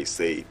 where he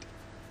said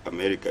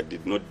America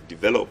did not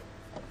develop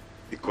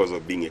because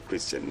of being a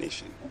Christian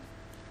nation.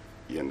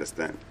 You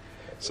understand?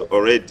 So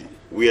already,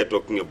 we are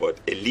talking about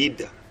a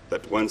leader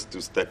that wants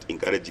to start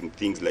encouraging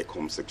things like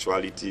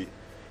homosexuality,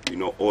 you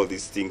know, all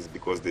these things,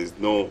 because there's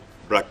no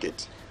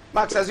bracket.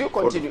 Max, as you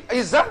continue,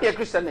 is Zambia a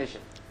Christian nation?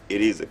 It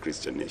is a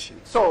Christian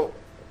nation. So,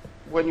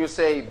 when you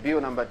say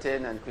Bill number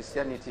 10 and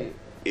Christianity?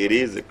 It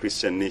is a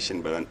Christian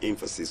nation, but an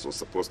emphasis was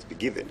supposed to be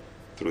given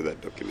through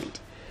that document.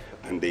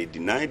 And they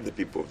denied the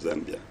people of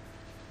Zambia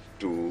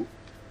to...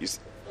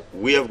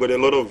 we have got a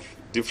lot of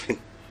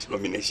different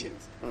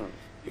denominations,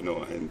 you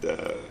know, and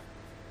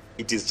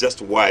it is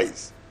just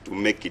wise to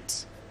make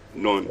it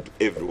known to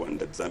everyone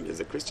that Zambia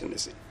is a Christian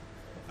nation.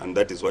 And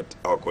that is what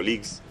our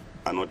colleagues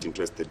are not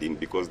interested in,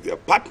 because their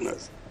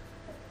partners,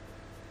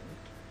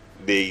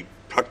 they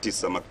practice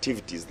some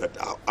activities that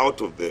are out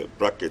of the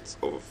brackets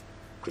of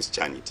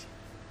Christianity.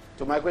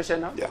 To my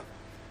question now? Yeah.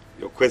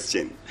 Your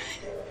question,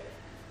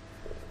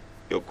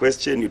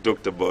 you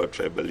talked about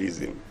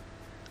tribalism,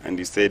 and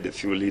you said a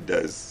few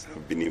leaders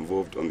have been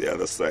involved on the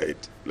other side,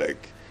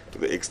 like to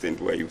the extent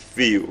where you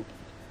feel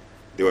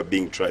they were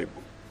being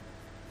tribal.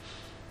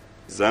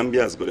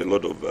 Zambia has got a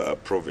lot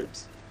of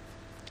proverbs.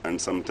 And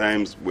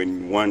sometimes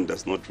when one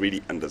does not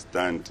really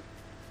understand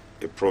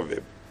a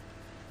proverb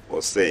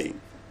or saying,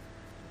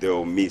 they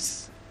will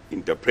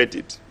misinterpret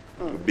it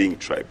to being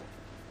tribal.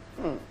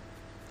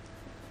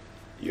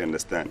 You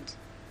understand?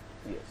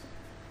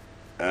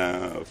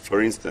 Yes.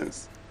 For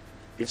instance,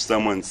 if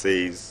someone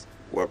says,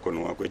 work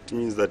on work, it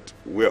means that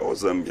we're all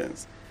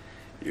Zambians.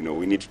 You know,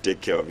 we need to take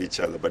care of each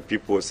other. But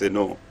people say,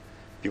 no,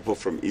 people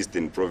from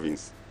Eastern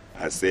Province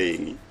are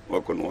saying,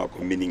 work on work,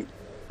 meaning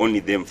only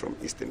them from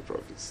Eastern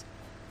Province.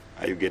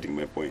 Are you getting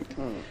my point?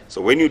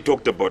 So when you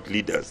talked about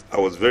leaders, I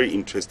was very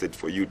interested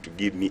for you to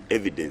give me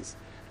evidence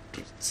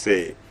to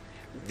say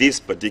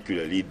this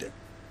particular leader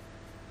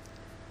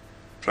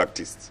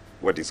practiced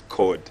what is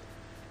called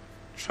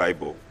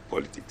tribal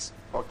politics.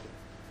 Okay.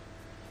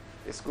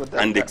 It's good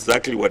that... And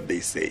exactly what they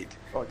said.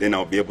 Okay. Then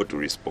I'll be able to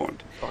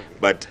respond. Okay.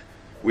 But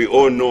we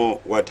all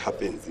know what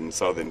happens in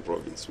Southern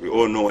Province. We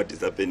all know what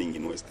is happening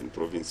in Western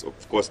Province.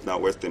 Of course, now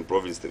Western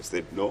Province, they've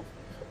said, no,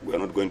 we are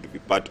not going to be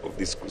part of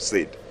this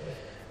crusade.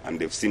 And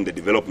they've seen the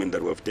development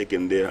that we've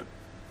taken there,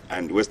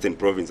 and Western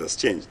Province has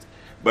changed.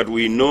 But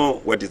we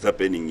know what is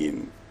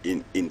happening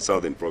in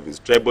Southern Province.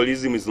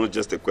 Tribalism is not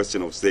just a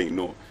question of saying,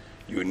 no,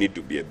 you need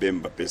to be a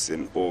Bemba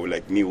person, or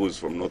like me who's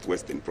from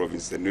Northwestern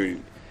Province.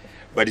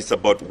 But it's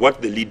about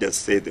what the leaders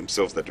say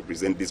themselves that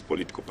represent these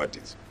political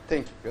parties.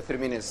 Thank you. Your 3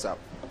 minutes up.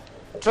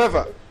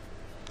 Trevor,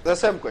 the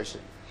same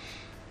question.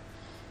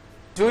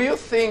 Do you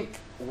think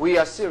we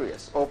are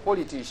serious, or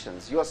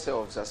politicians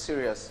yourselves are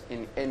serious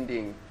in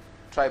ending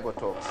tribal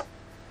talks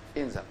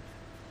in Zambia?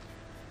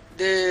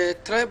 The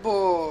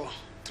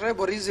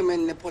tribalism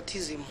and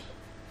nepotism,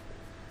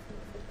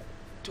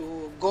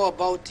 to go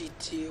about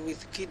it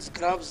with kids'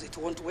 gloves, it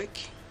won't work.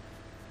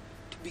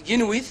 To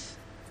begin with,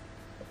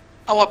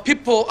 our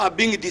people are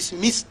being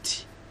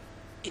dismissed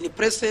in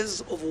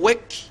places of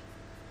work,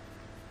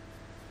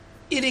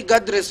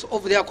 irregardless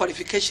of their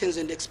qualifications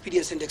and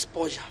experience and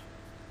exposure.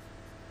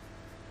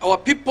 Our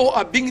people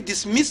are being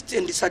dismissed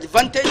and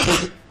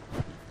disadvantaged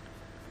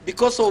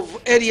because of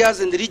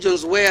areas and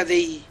regions where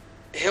they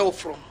hail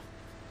from.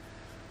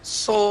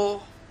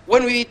 So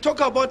when we talk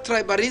about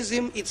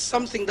tribalism, it's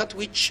something that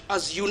which,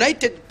 as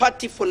United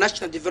Party for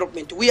National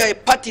Development, we are a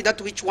party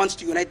that which wants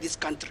to unite this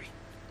country.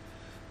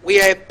 We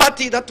are a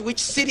party that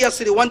which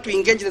seriously want to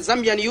engage the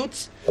Zambian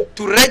youths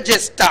to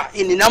register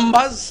in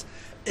numbers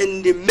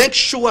and make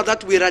sure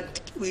that we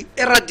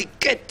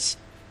eradicate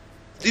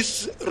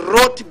this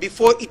rot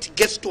before it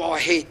gets to our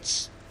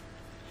heads.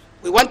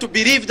 We want to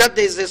believe that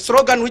there is a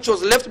slogan which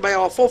was left by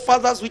our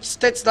forefathers which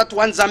states that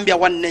one Zambia,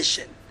 one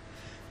nation.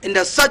 And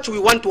as such, we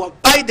want to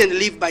abide and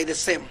live by the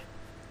same.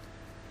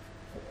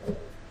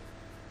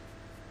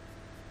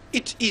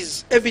 It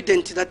is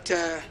evident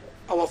that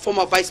our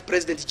former Vice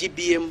President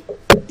GBM,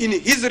 in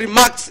his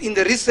remarks in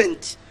the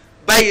recent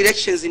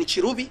by-elections in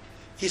Chirubi,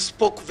 he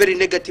spoke very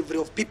negatively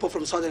of people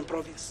from Southern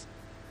Province.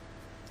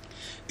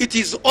 It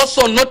is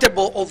also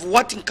notable of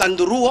what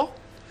Nkanduruo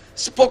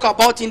spoke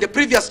about in the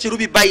previous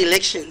Chirubi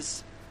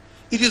by-elections.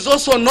 It is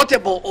also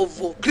notable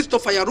of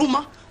Christopher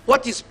Yaruma,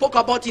 what he spoke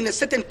about in a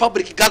certain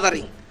public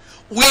gathering.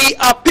 We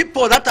are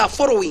people that are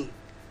following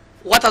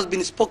what has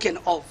been spoken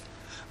of.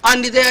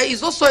 And there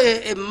is also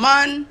a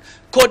man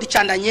called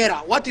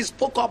Chandanyera, what he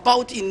spoke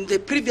about in the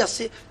previous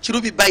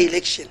Chirubi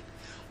by-election.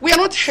 We are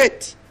not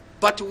hate,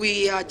 but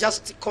we are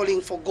just calling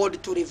for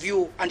God to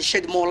review and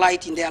shed more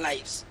light in their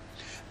lives.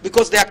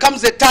 Because there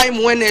comes a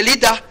time when a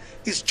leader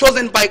is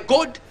chosen by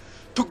God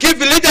to give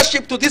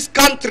leadership to this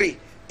country,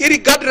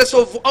 irregardless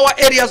of our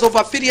areas of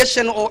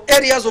affiliation or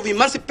areas of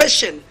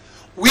emancipation.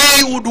 We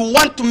would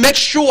want to make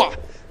sure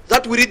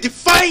that we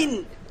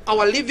redefine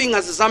our living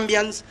as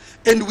Zambians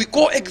and we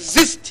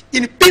coexist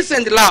in peace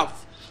and love.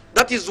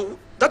 That is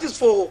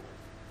for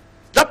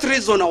that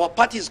reason our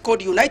party is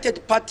called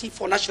United Party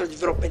for National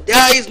Development.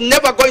 There is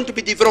never going to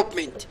be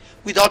development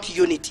without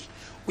unity.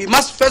 We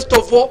must first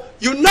of all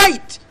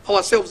unite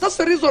ourselves. That's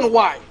the reason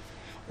why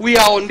we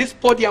are on this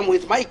podium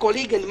with my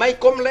colleague and my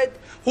comrade,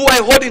 who I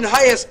hold in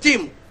high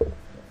esteem,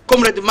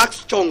 Comrade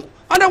Max Chongu.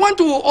 And I want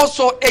to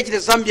also urge the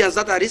Zambians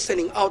that are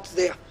listening out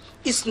there.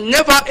 It's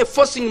never a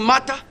forcing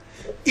matter.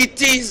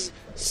 It is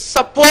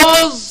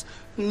supposed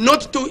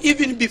not to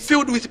even be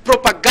filled with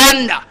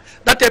propaganda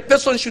that a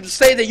person should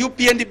say the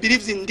UPND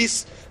believes in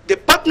this. The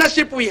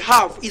partnership we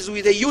have is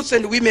with the youth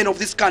and women of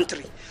this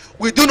country.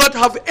 We do not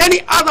have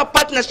any other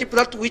partnership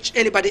that which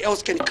anybody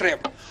else can claim.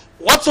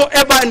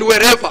 Whatsoever and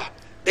wherever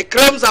the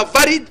claims are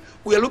valid,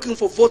 we are looking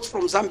for votes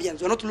from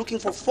Zambians. We're not looking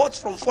for votes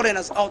from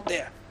foreigners out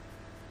there.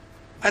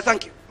 I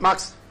thank you.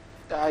 Max,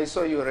 I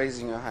saw you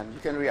raising your hand. You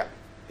can react.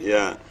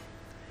 Yeah,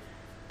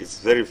 it's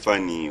very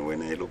funny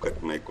when I look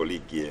at my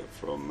colleague here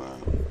from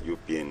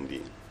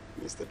UPND,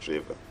 Mr.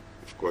 Trevor.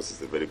 Of course,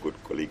 he's a very good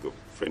colleague,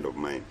 friend of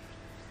mine.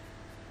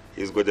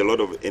 He's got a lot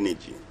of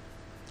energy,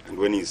 and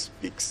when he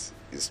speaks,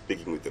 he's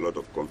speaking with a lot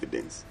of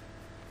confidence,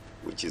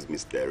 which is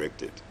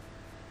misdirected.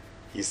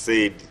 He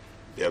said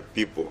their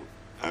people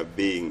are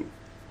being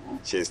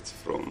chased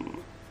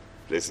from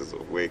places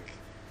of work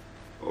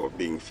or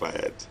being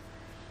fired.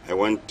 I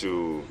want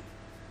to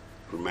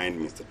remind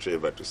Mr.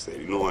 Trevor to say,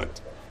 you know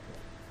what?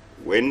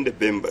 When the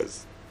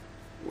Bembas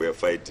were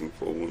fighting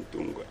for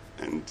Untunga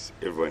and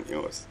everyone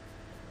else,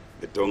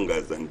 the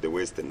Tongas and the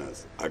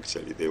Westerners,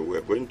 actually, they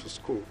were going to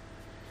school.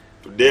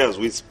 Today, as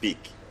we speak,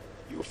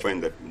 you'll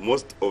find that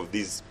most of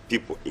these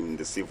people in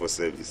the civil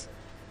service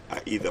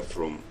are either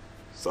from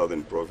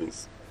Southern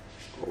Province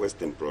or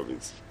Western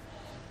Province.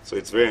 So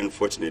it's very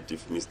unfortunate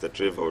if Mr.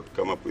 Trevor would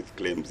come up with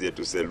claims here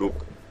to say,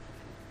 look,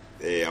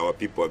 our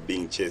people are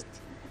being chased.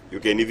 You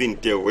can even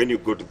tell when you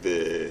go to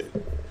the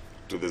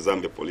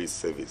Zambia Police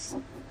Service,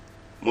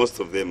 most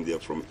of them, they are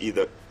from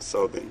either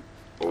Southern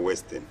or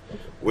Western.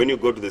 When you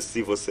go to the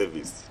civil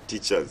service,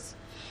 teachers,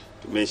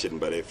 to mention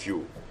but a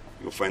few,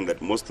 you'll find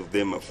that most of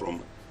them are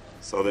from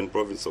Southern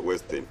Province or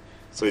Western.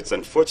 So it's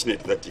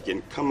unfortunate that you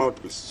can come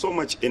out with so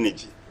much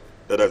energy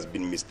that has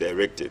been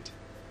misdirected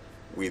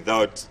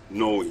without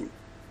knowing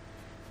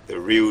the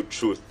real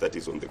truth that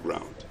is on the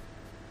ground.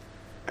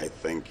 I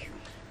thank you.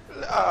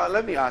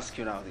 Let me ask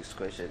you now this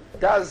question.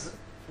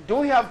 Do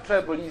we have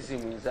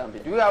tribalism in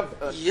Zambia? Do we have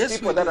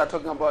people that are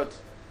talking about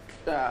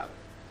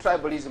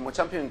tribalism or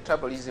championing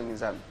tribalism in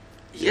Zambia?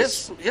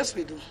 Yes, yes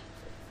we do.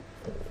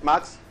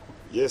 Max?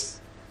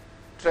 Yes.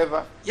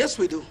 Trevor? Yes,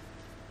 we do.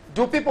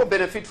 Do people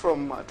benefit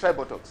from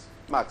tribal talks?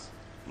 Max?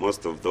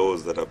 Most of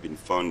those that have been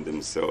found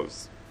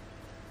themselves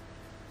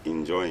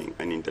enjoying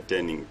and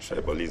entertaining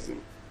tribalism,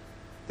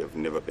 they've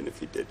never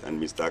benefited,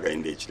 and Mr.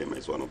 Mwiinde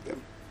is one of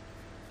them.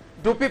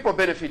 Do people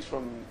benefit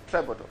from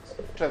tribal talks?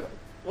 Trevor?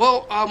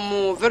 Well,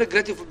 I'm very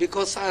grateful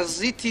because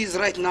as it is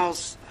right now,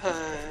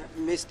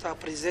 Mr.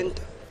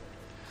 Presenter,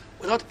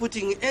 without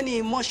putting any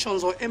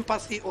emotions or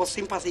empathy or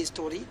sympathies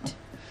to it,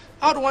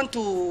 I would want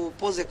to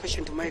pose a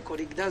question to my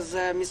colleague. Does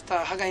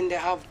Mr. Mwiinde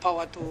have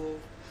power to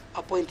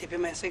appoint a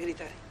permanent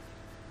secretary?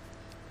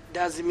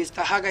 Does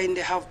Mr. Mwiinde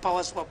have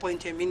powers to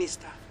appoint a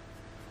minister?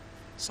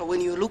 So when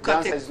you look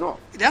at the answer is no.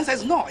 The answer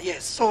is no,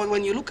 yes. So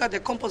when you look at the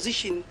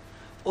composition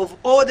of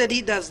all the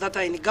leaders that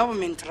are in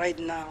government right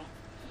now,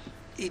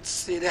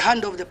 it's the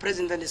hand of the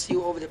president and the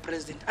CEO of the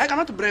president. I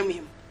cannot blame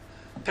him.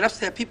 Perhaps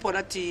there are people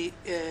that he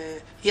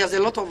has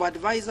a lot of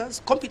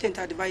advisors, competent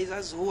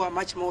advisors, who are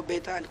much more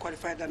better and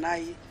qualified than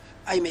I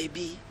may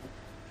be,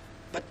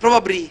 but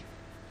probably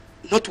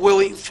not well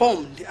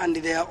informed, and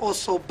they are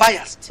also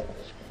biased.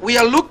 We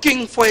are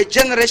looking for a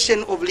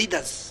generation of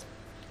leaders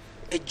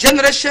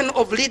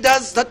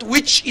that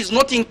which is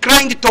not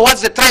inclined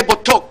towards the tribal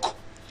talk.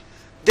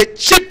 The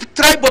cheap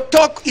tribal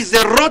talk is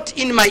a rot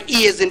in my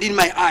ears and in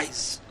my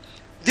eyes.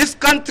 This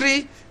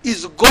country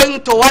is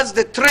going towards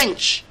the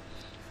trench.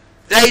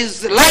 There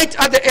is light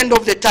at the end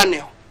of the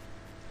tunnel.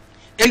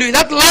 And with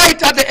that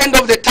light at the end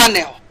of the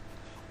tunnel,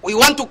 we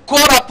want to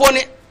call upon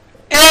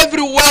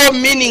every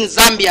well-meaning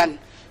Zambian.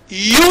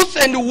 youth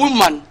and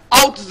women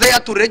out there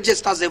to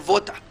register as a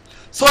voter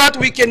so that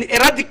we can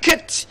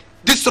eradicate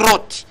this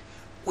rot.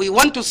 We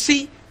want to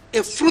see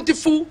a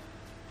fruitful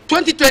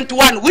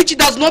 2021, which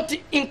does not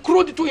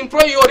include to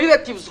employ your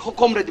relatives,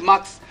 Comrade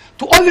Max,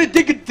 to only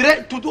dig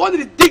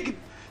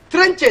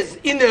trenches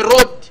in the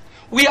road.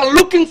 We are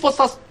looking for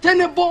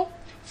sustainable,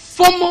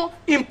 formal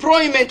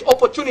employment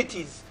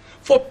opportunities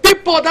for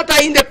people that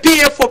are in the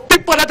PF, for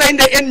people that are in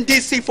the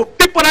NDC, for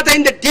people that are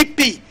in the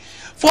DP,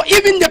 for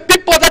even the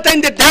people that are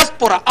in the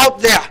diaspora out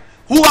there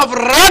who have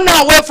run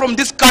away from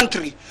this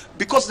country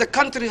because the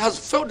country has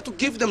failed to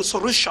give them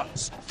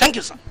solutions. Thank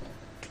you, sir.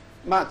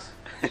 Max.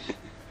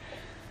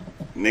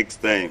 Next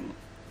time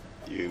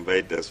you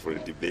invite us for a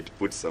debate,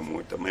 put some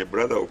water. My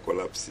brother will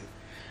collapse.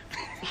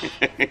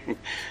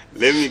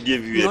 Let me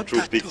give you a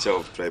true picture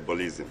of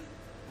tribalism.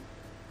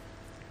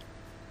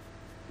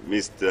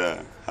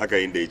 Mr.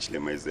 Hakainde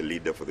Hichilema is the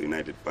leader for the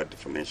United Party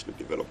for National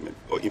Development,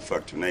 or in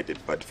fact,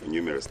 United Party for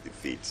Numerous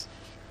Defeats.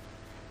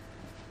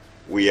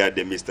 We had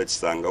Mr.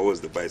 Chisanga, who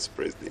was the vice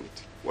president.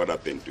 What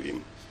happened to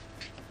him?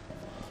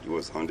 He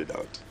was hounded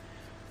out.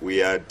 We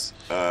had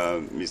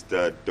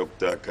Mr.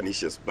 Dr.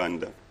 Canisius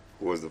Banda,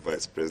 who was the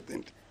vice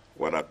president.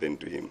 What happened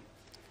to him?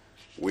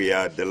 We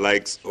had the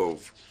likes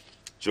of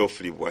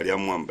Geoffrey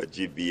Bwaliamwamba,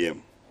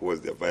 GBM, who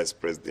was the vice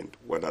president.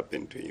 What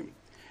happened to him?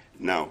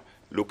 Now,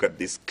 look at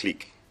this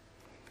clique.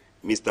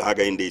 Mr.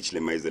 Hakainde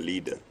Hichilema is the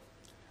leader.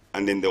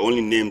 And then the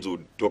only names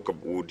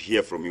would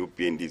hear from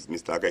UPND is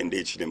Mr. Hakainde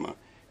Hichilema,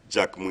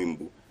 Jack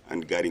Mwimbu,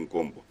 and Gary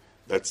Nkombo.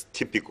 That's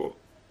typical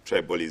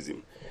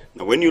tribalism.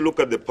 Now, when you look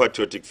at the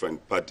Patriotic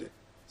Front Party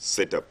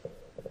setup,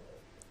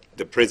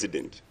 the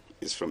president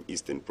is from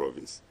Eastern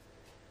Province.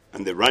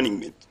 And the running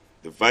mate,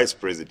 the vice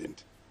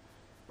president,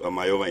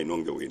 Mayowa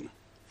Inongewina,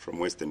 from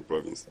Western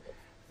Province.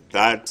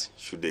 That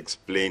should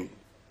explain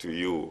to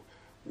you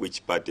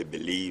which party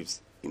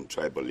believes in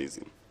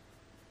tribalism.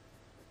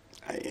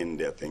 I end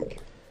there, thank you.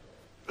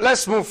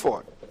 Let's move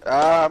forward.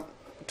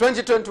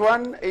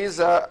 2021 is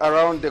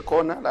around the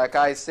corner, like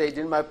I said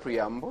in my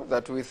preamble,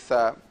 that with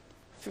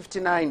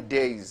 59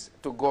 days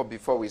to go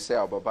before we say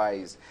our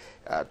bye-byes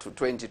to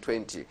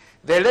 2020.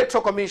 The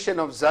Electoral Commission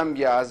of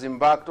Zambia has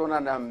embarked on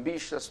an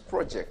ambitious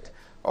project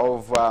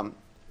of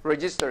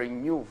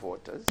registering new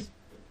voters,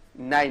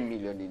 9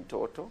 million in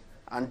total,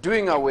 and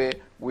doing away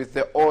with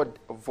the old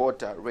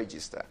voter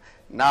register.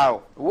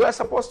 Now, we are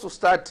supposed to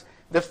start,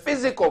 the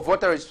physical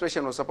voter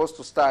registration was supposed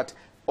to start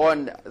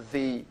on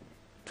the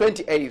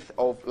 28th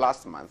of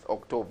last month,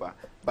 October,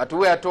 but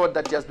we are told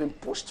that it has been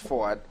pushed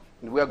forward,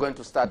 and we are going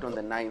to start on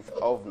the 9th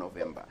of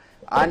November.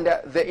 And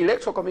the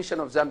Electoral Commission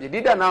of Zambia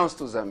did announce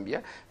to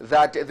Zambia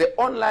that the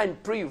online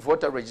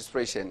pre-voter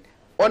registration,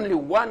 only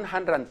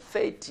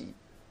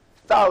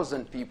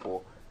 130,000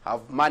 people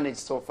have managed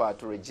so far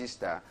to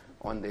register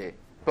on the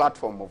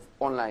platform of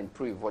online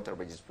pre-voter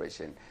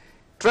registration.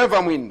 Trevor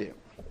Mwiinde,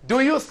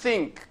 do you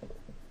think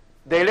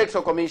the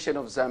Electoral Commission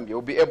of Zambia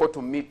will be able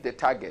to meet the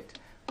target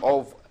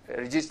of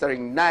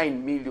registering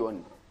 9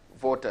 million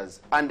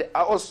voters? And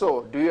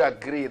also, do you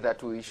agree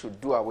that we should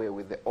do away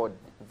with the old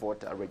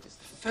voter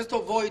register? First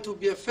of all, it will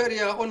be a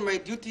failure on my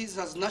duties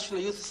as National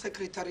Youth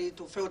Secretary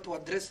to fail to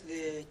address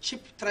the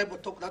cheap tribal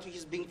talk that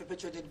is being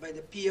perpetuated by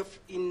the PF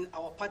in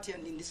our party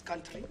and in this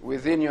country.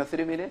 Within your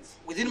 3 minutes?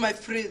 Within my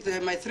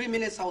 3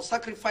 minutes, I'll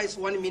sacrifice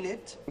 1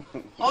 minute.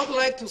 I would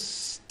like to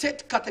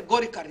state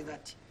categorically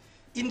that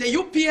in the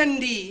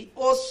UPND,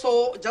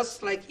 also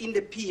just like in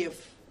the PF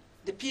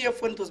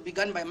when it was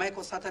begun by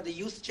Michael Sata, the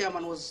youth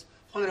chairman was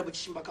Honorable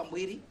Chishimba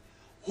Kambwiri,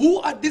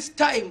 who at this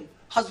time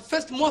has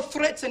faced more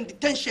threats and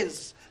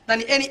detentions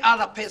than any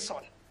other person.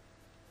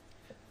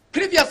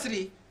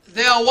 Previously,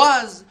 there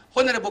was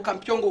Honorable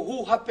Kampyongo,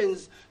 who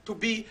happens to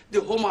be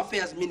the Home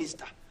Affairs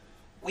Minister.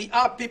 We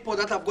are people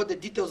that have got the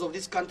details of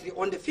this country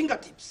on the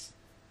fingertips.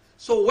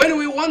 So when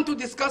we want to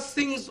discuss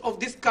things of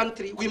this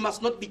country, we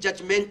must not be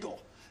judgmental.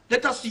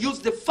 Let us use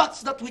the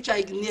facts that which are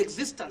in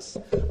existence.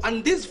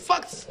 And these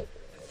facts,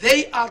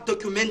 they are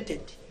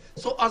documented.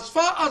 So as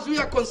far as we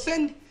are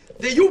concerned,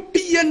 the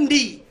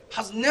UPND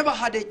has never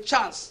had a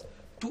chance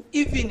to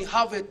even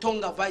have a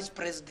Tonga vice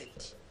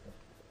president.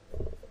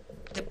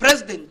 The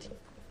president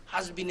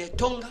has been a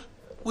Tonga.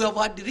 We have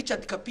had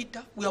Richard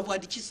Kapita, we have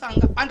had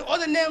Chisanga, and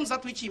other names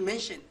that which he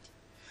mentioned.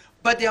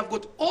 But they have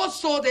got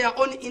also their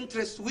own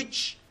interests,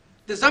 which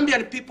the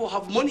Zambian people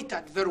have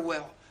monitored very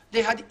well.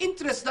 They had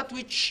interests that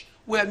which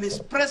were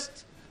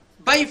mispressed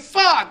by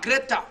far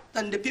greater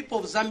than the people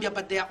of Zambia,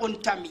 but their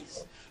own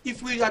tummies.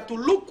 If we are to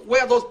look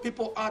where those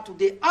people are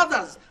today,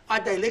 others are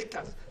the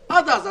electors,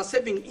 others are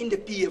serving in the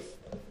PF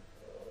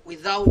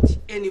without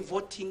any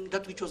voting,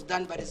 that which was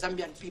done by the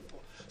Zambian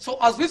people. So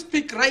as we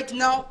speak right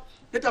now,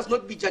 let us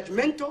not be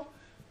judgmental.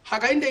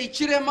 Hakainde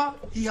Hichilema,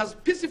 he has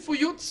peaceful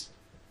youths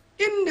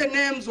in the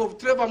names of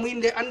Trevor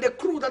Mwiinde and the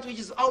crew that which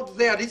is out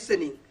there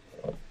listening.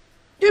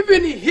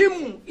 Even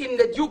him in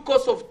the due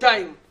course of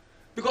time,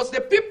 because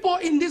the people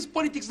in this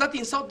politics that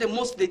insult the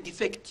most, they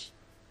defect.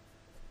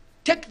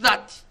 Take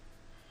that.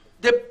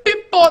 The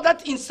people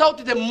that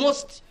insult the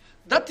most,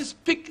 that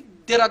speak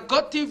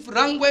derogative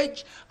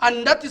language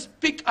and that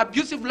speak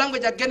abusive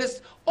language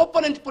against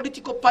opponent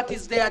political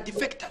parties, they are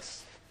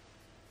defectors.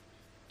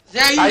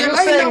 Are you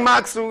saying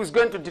Max who is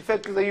going to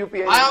defect to the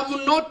UPND? I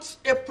am not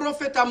a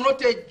prophet. I'm not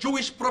a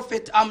Jewish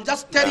prophet. I'm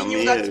just telling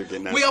you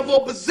that we have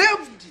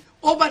observed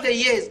over the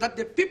years that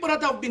the people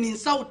that have been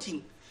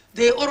insulting,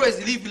 they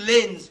always leave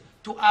lanes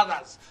to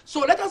others.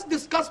 So let us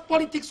discuss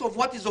politics of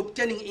what is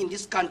obtaining in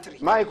this country.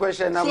 My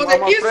question, so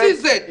I'm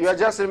afraid you are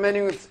just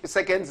remaining with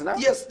seconds now?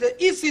 Yes, the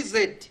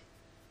ECZ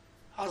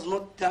has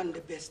not done the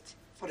best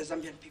for the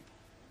Zambian people.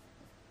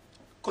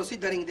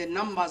 Considering the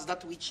numbers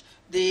that which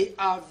they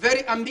are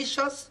very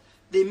ambitious,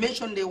 they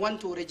mentioned they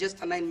want to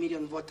register 9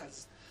 million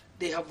voters.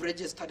 They have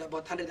registered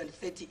about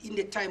 130 in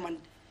the time, and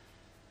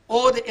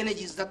all the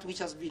energies that which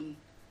has been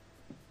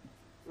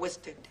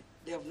wasted,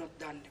 they have not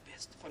done the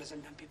best for the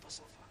Zambian people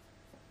so far.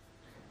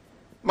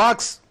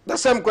 Max, the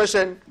same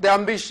question, the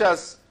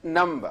ambitious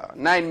number,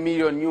 9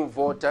 million new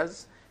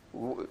voters.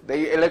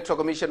 The Electoral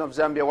Commission of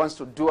Zambia wants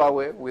to do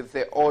away with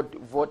the old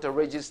voter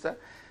register.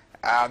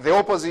 The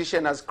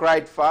opposition has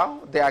cried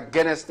foul. They are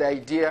against the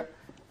idea.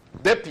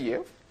 The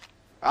PF,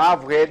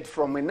 I've heard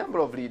from a number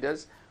of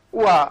leaders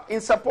who are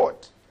in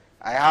support.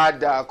 I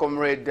had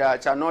Comrade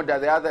Chanoda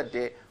the other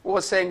day who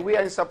was saying we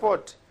are in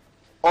support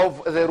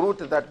of the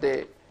route that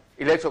the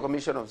Electoral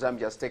Commission of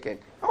Zambia has taken.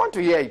 I want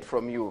to hear it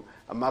from you,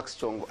 Max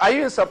Chongu. Are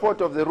you in support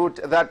of the route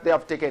that they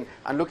have taken,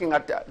 and looking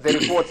at the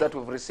reports that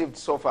we've received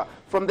so far?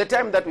 From the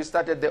time that we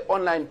started the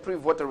online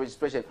pre-voter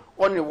registration,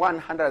 only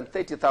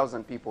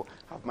 130,000 people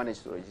have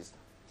managed to register.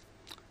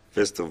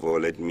 First of all,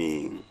 let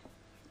me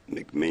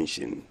make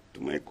mention to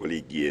my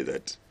colleague here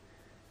that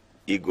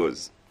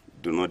egos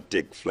do not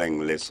take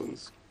flying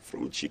lessons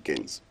from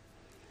chickens.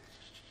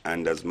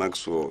 And as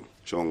Maxwell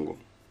Chongo,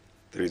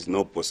 there is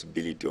no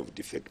possibility of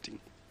defecting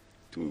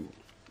to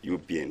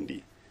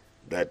UPND.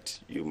 That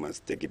you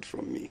must take it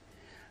from me.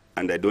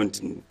 And I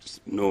don't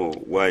know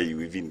why you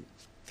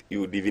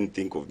would even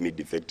think of me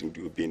defecting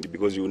to UPND,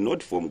 because you will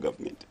not form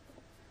government.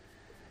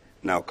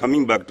 Now,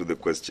 coming back to the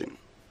question,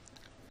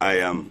 I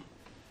am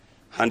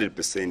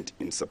 100%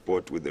 in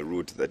support with the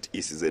route that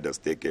ECZ has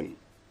taken.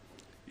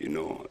 You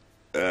know,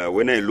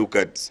 when I look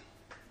at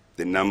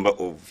the number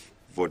of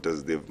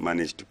voters they've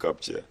managed to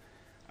capture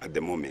at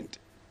the moment,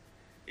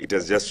 it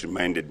has just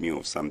reminded me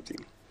of something.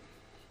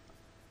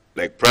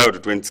 Like prior to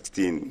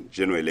 2016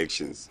 general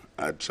elections,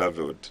 I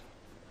traveled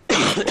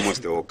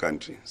almost the whole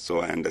country, so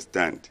I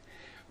understand.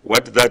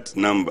 What that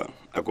number,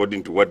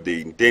 according to what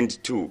they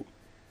intend to,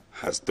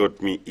 has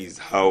taught me is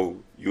how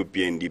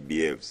UPND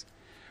behaves.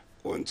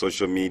 On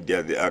social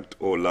media, they act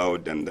all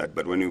loud and that,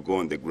 but when you go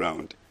on the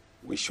ground,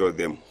 we show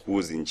them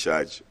who's in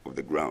charge of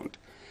the ground.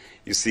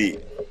 You see,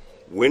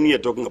 when you're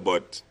talking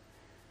about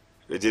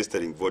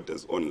registering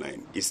voters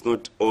online, it's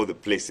not all the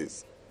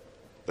places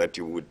that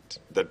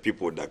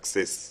people would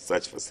access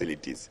such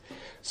facilities.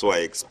 So I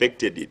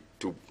expected it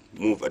to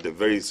move at a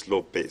very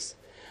slow pace.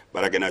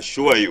 But I can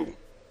assure you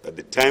that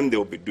the time they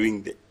will be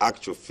doing the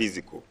actual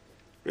physical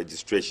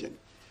registration,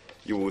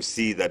 you will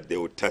see that they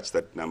will touch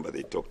that number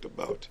they talked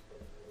about.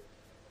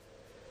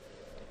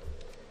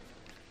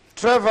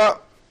 Trevor,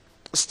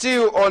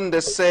 still on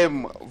the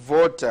same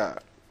voter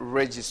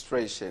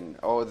registration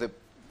or the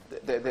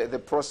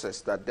process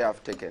that they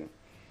have taken,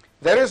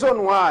 the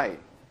reason why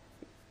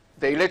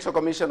the Electoral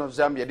Commission of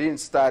Zambia didn't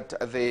start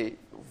the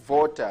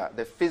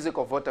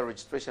physical voter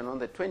registration on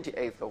the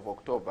 28th of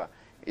October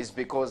is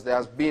because there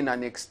has been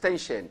an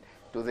extension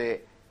to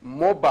the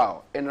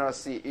mobile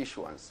NRC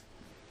issuance.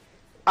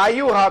 Are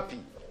you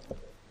happy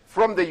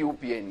from the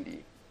UPND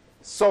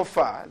so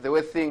far the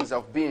way things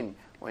have been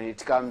when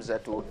it comes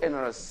to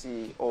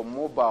NRC or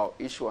mobile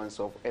issuance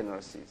of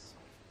NRCs?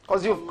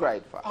 Because you've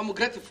cried for. I'm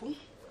grateful.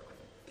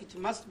 It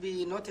must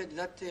be noted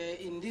that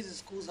in these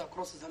schools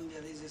across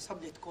Zambia, there is a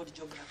subject called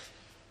geography.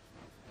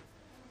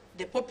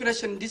 The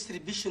population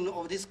distribution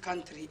of this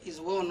country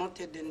is well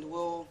noted and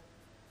well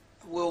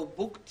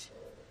booked.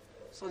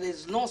 So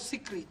there's no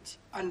secret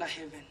under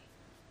heaven.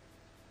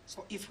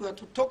 So if we are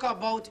to talk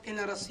about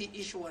NRC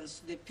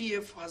issuance, the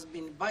PF has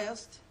been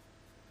biased.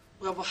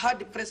 We have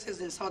had presses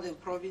in Southern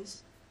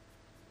Province,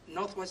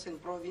 Northwestern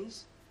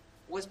Province,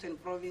 Western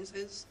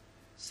Provinces,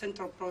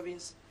 Central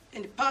Province,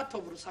 and part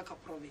of Lusaka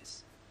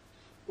Province,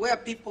 where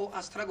people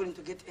are struggling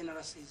to get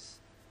NRCs,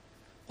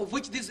 of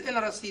which these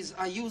NRCs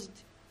are used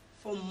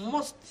for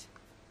most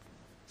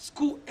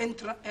school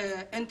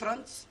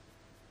entrance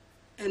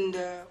and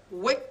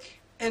work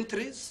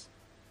entries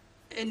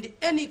and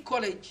any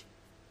college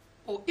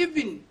or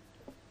even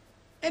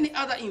any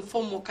other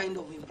informal kind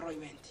of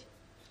employment.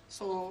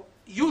 So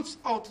youths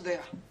out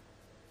there,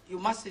 you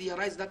must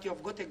realize that you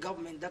have got a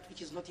government that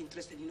which is not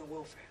interested in your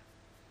welfare.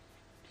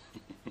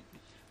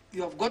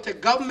 You have got a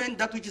government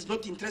that which is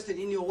not interested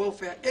in your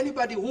welfare.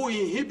 Anybody who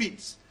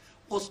inhibits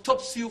or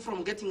stops you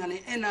from getting an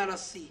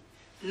NRC,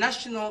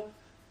 national,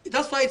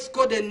 that's why it's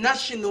called a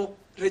national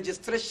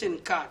registration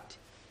card.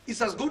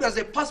 It's as good as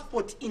a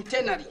passport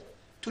internally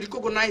to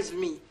recognize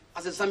me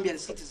as a Zambian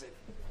citizen.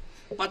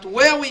 But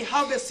where we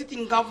have a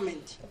sitting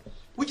government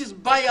which is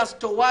biased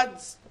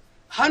towards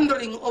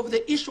handling of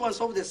the issuance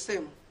of the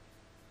same.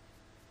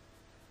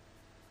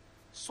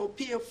 So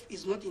PF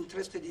is not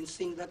interested in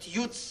seeing that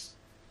youths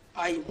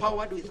are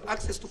empowered with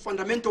access to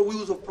fundamental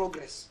wheels of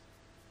progress.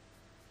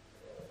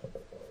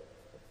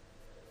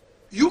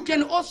 You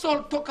can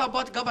also talk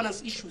about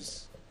governance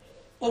issues,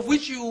 of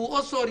which you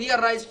also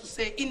realize to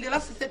say, in the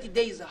last 30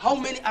 days, how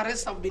many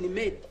arrests have been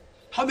made,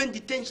 how many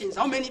detentions,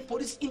 how many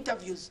police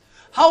interviews,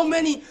 how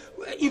many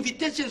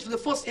invitations to the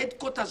force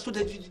headquarters to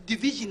the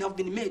division have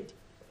been made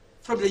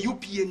from the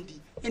UPND,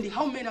 and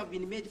how many have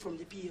been made from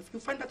the PF. You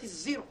find that is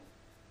zero.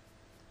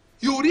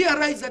 You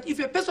realize that if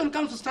a person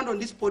comes to stand on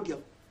this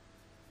podium,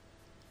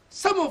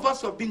 some of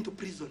us have been to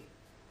prison,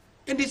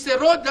 and it's a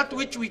road that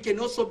which we can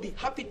also be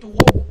happy to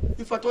walk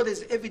if at all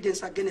there's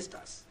evidence against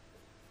us.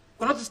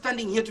 We're not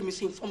standing here to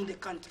misinform the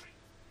country.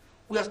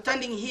 We are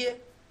standing here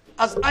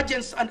as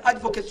agents and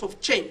advocates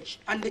of change,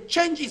 and the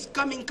change is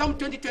coming. Come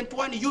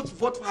 2021, youth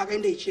vote for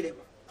Mwiinde Ichilema.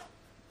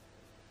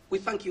 We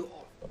thank you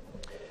all.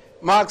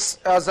 Max,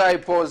 as I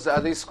pose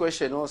this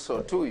question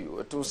also to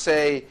you, to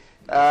say,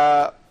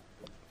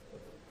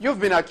 you've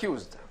been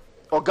accused,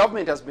 or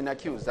government has been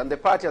accused, and the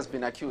party has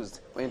been accused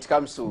when it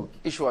comes to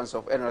issuance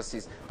of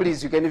NRCs.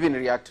 Please, you can even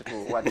react to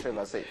what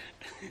Trevor said.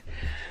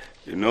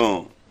 You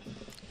know,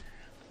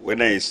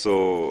 when I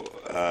saw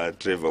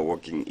Trevor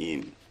walking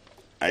in,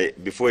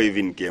 before I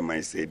even came, I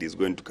said he's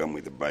going to come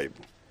with the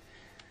Bible.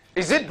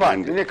 Is it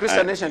bad in a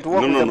Christian nation to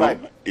walk with the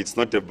Bible? No, it's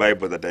not a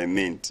Bible that I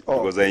meant,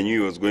 because I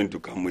knew he was going to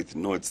come with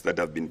notes that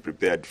have been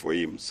prepared for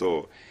him.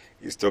 So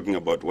he's talking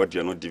about what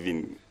you're not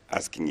even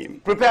asking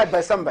him. Prepared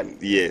by somebody?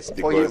 Yes,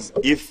 because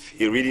if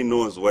he really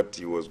knows what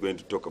he was going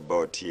to talk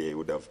about here, he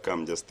would have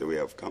come just the way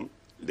I've come.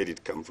 Let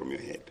it come from your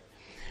head.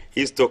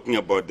 He's talking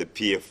about the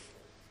PF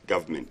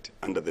government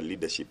under the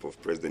leadership of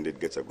President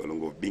Edgar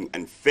Chagwa being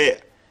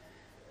unfair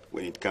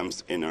when it comes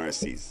to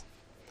NRCs.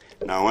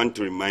 Now, I want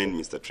to remind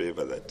Mr.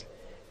 Trevor that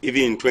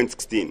even in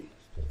 2016,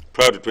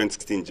 prior to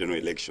 2016 general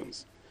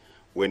elections,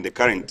 when the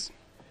current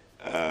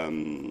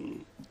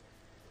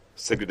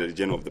Secretary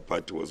General of the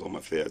party was Home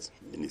Affairs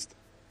Minister,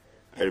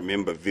 I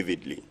remember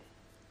vividly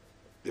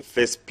the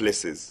first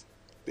places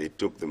they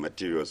took the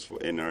materials for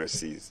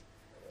NRCs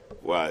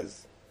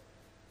was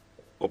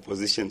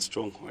opposition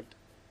stronghold.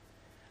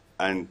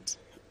 And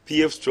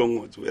PF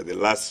strongholds were the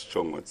last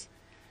strongholds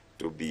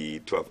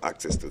to have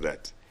access to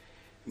that,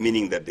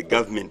 meaning that the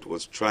government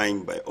was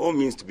trying by all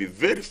means to be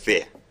very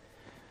fair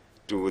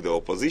to the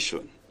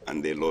opposition,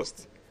 and they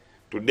lost.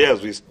 Today,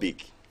 as we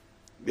speak,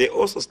 they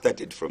also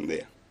started from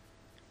there.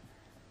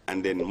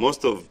 And then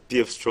most of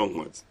PF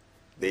strongholds,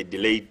 they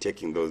delayed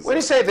taking those. When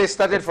you say they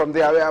started from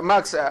there,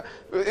 Max,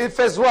 in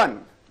phase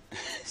one,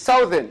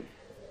 southern,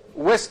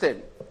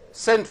 western,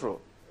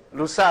 central,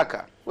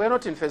 Lusaka, we're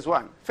not in phase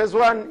one. Phase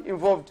one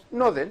involved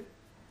northern,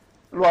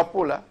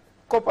 Luapula,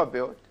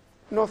 Copperbelt,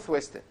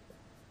 northwestern.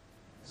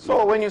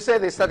 So when you say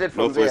they started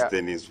from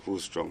northwestern is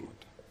whose stronghold?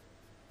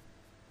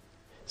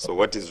 So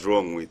what is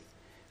wrong with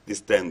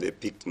this time they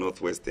picked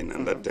northwestern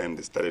and that time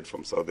they started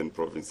from southern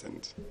province?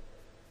 And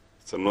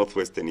so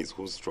northwestern is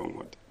whose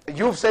stronghold?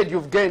 You've said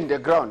you've gained the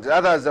ground.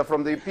 Others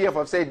from the PF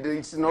have said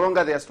it's no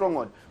longer their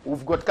stronghold.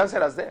 We've got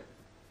councillors there.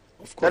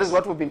 Of course. That is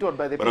what we've been told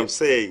by the PF. But I'm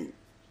saying,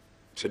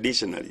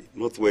 traditionally,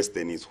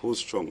 northwestern is whose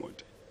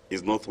stronghold?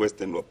 Is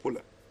northwestern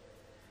Luapula?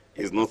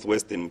 Is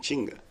northwestern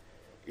Mchinga?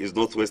 Is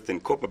northwestern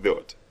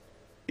Copperbelt?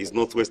 Is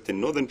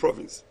northwestern northern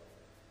province?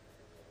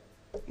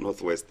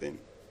 Northwestern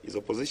is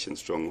opposition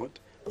stronghold.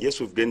 Yes,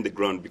 we've gained the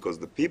ground because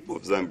the people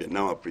of Zambia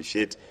now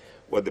appreciate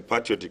what the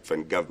Patriotic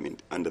Front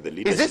government under the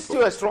leadership. Is it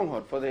still a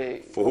stronghold for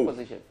the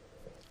opposition?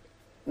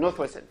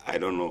 Northwestern? I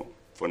don't know.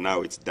 For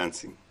now, it's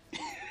dancing.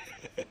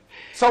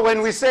 So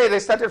when we say they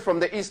started from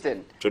the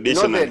eastern,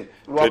 northern,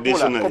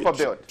 Luapula,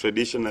 Copperbelt.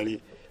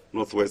 Traditionally,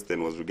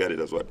 northwestern was regarded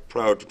as what?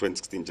 Prior to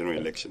 2016 general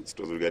elections, it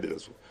was regarded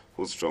as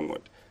whose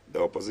stronghold?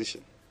 The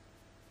opposition.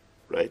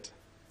 Right?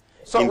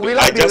 So will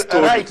I be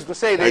right to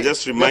say that the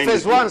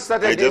phase one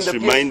started in the PF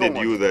stronghold? I just reminded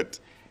you that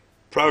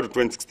prior to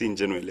 2016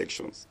 general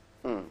elections,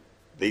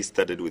 they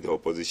started with the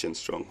opposition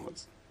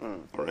strongholds.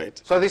 All right?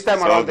 So this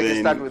time around they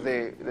can start with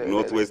the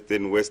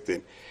northwestern,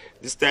 western.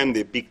 This time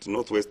they picked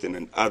northwestern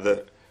and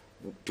other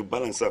to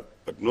balance up,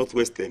 but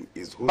northwestern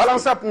is who?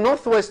 Balance up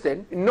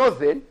northwestern,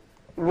 northern,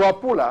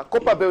 Luapula,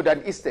 Copperbelt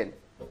and eastern.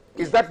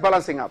 Is that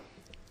balancing up?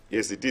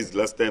 Yes, it is.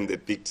 Last time they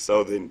picked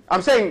southern.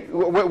 I'm saying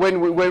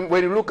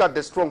when you look at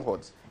the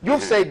strongholds,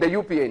 you've said the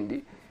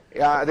UPND,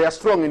 they are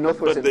strong in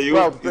northwestern.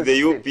 But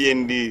the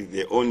UPND,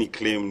 they only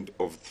claimed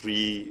of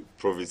 3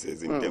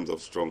 provinces in terms of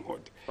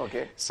stronghold.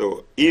 Okay.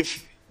 So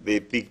if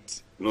they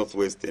picked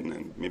northwestern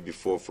and maybe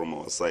 4 from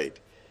our side,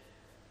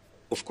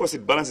 of course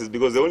it balances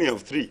because they only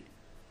have 3.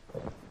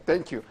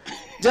 Thank you.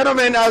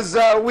 Gentlemen, as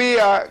we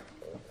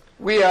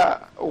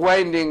are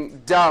winding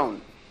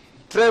down,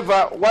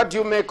 Trevor, what do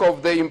you make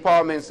of the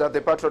empowerments that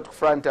the Patriotic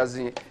Front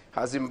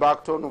has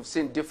embarked on? We've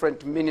seen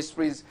different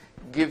ministries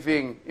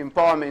giving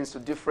empowerments to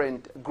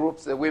different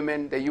groups, the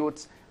women, the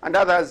youths, and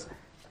others.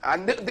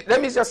 And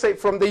let me just say,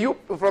 from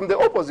the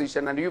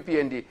opposition and the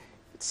UPND, it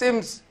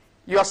seems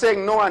You are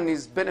saying no one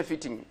is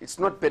benefiting. It's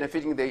not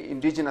benefiting the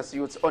indigenous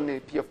youths, only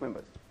PF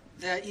members.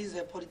 There is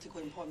a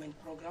political empowerment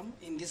program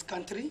in this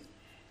country,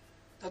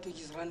 that which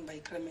is run by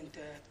Clement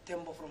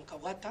Tembo from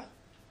Kawata.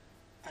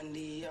 And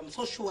I'm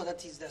so sure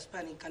that he's the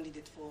aspiring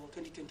candidate for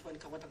 2021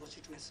 Kawata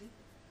constituency.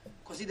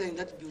 Considering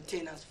that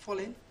butane has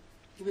fallen,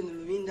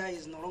 even Mwiinde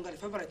is no longer the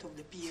favorite of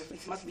the PF,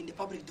 it must be in the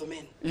public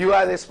domain. You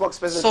are the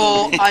spokesperson.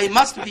 So I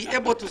must be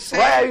able to say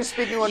why are you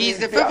speaking on he's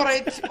the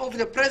favorite of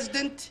the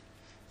president,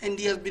 and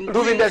he has been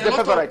doing a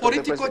lot of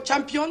political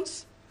champion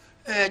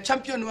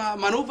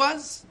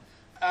maneuvers,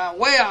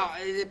 where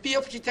the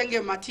PF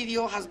Chitenge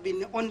material has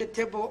been on the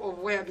table of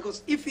where,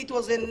 because if it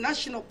was a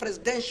national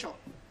presidential,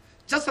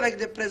 just like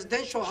the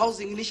presidential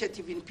housing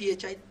initiative in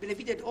PH, it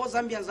benefited all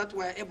Zambians that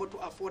were able to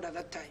afford at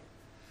that time.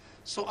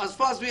 So as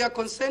far as we are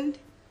concerned,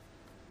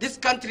 this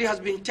country has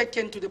been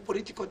taken to the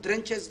political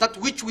trenches, that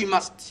which we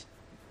must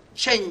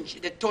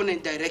change the tone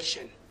and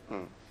direction.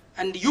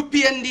 And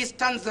UPND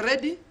stands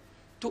ready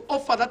to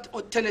offer that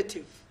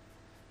alternative.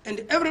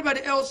 And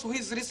everybody else who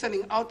is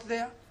listening out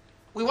there,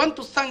 we want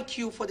to thank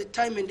you for the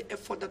time and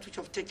effort that which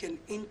have taken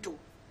into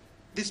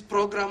this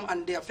program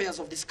and the affairs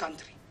of this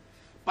country.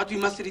 But we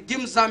must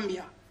redeem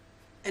Zambia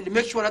and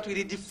make sure that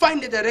we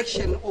redefine the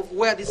direction of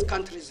where this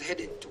country is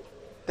headed to.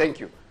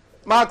 Thank you.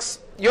 Max,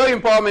 your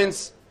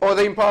empowerments, or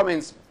the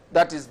empowerments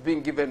that is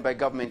being given by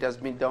government, has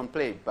been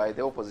downplayed by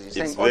the opposition,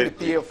 saying all the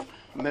PF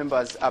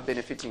members are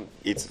benefiting.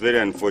 It's very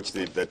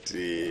unfortunate that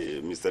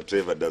Mr.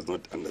 Trevor does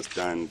not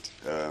understand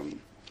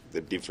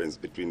the difference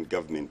between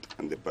government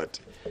and the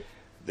party.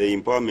 The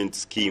empowerment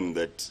scheme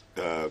that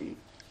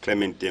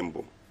Clement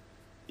Tembo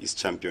is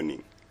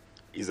championing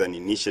is an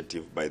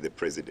initiative by the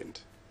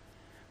president.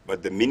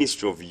 But the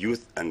Ministry of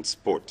Youth and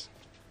Sport,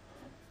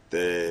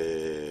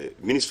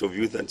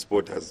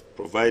 has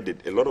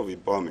provided a lot of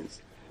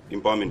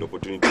empowerment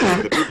opportunities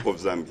to the people of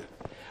Zambia.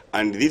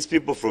 And these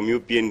people from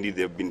UPND,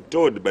 they've been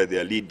told by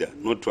their leader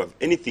not to have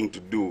anything to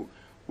do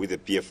with the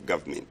PF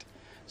government.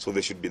 So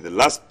they should be the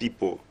last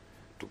people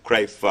to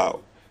cry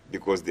foul,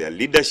 because their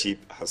leadership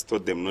has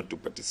told them not to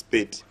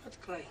participate. Not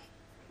cry.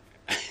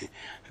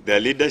 Their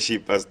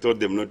leadership has told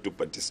them not to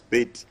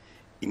participate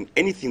in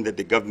anything that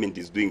the government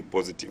is doing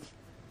positive.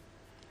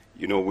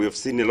 You know, we have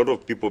seen a lot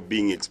of people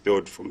being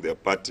expelled from their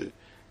party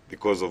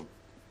because of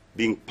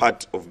being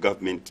part of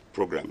government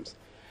programs.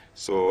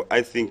 So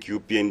I think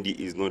UPND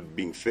is not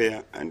being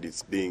fair, and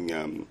it's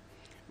being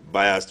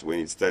biased when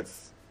it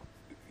starts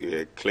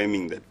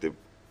claiming that the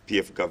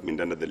PF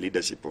government under the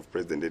leadership of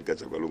President Edgar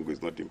Chagwa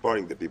is not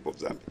empowering the people of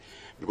Zambia.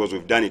 Because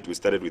we've done it. We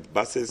started with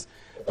buses.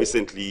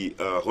 Recently,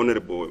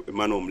 Honorable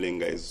Emmanuel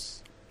Mlenga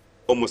is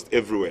almost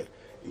everywhere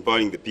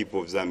empowering the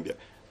people of Zambia.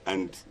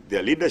 And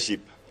their leadership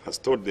has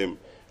told them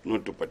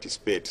not to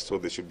participate, so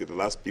they should be the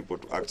last people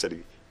to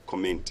actually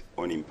comment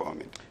on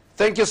empowerment.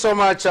 Thank you so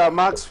much,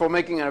 Max, for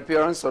making an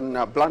appearance on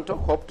Blanto.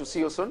 Hope to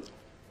see you soon.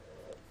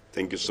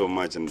 Thank you so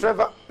much. And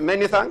Trevor,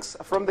 many thanks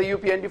from the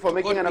UPND for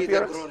making an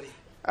appearance.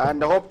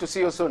 And I hope to see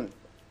you soon.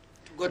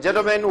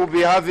 Gentlemen, we'll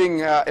be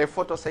having a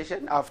photo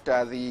session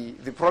after the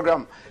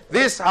program.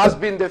 This has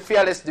been the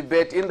fearless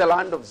debate in the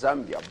land of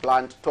Zambia,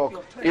 Blunt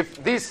Talk.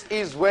 If this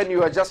is when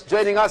you are just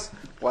joining us,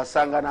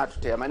 wasangana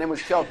today. My name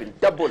is Kelvin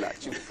Dabula,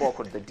 Chief Fork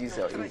of the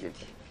diesel engine.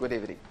 Good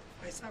evening.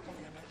 That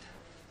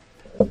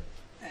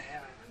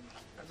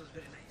was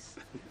very nice.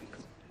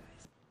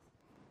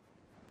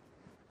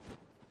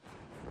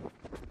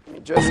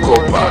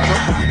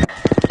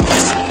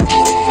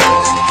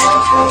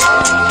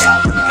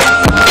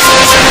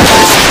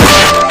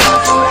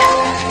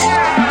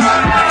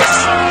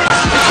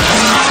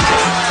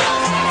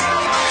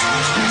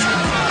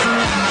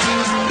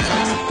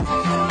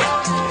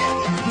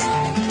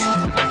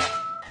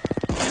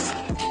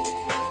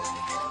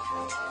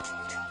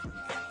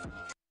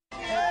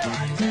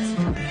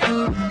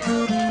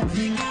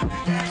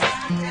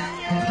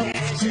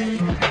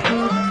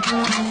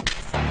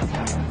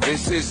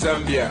 This is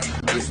Zambia,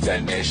 this is the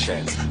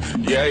nation.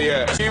 Yeah,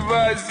 yeah. Give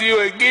us,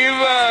 you give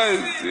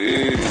us.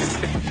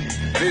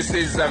 This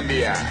is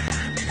Zambia,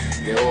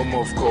 the home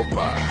of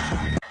copper.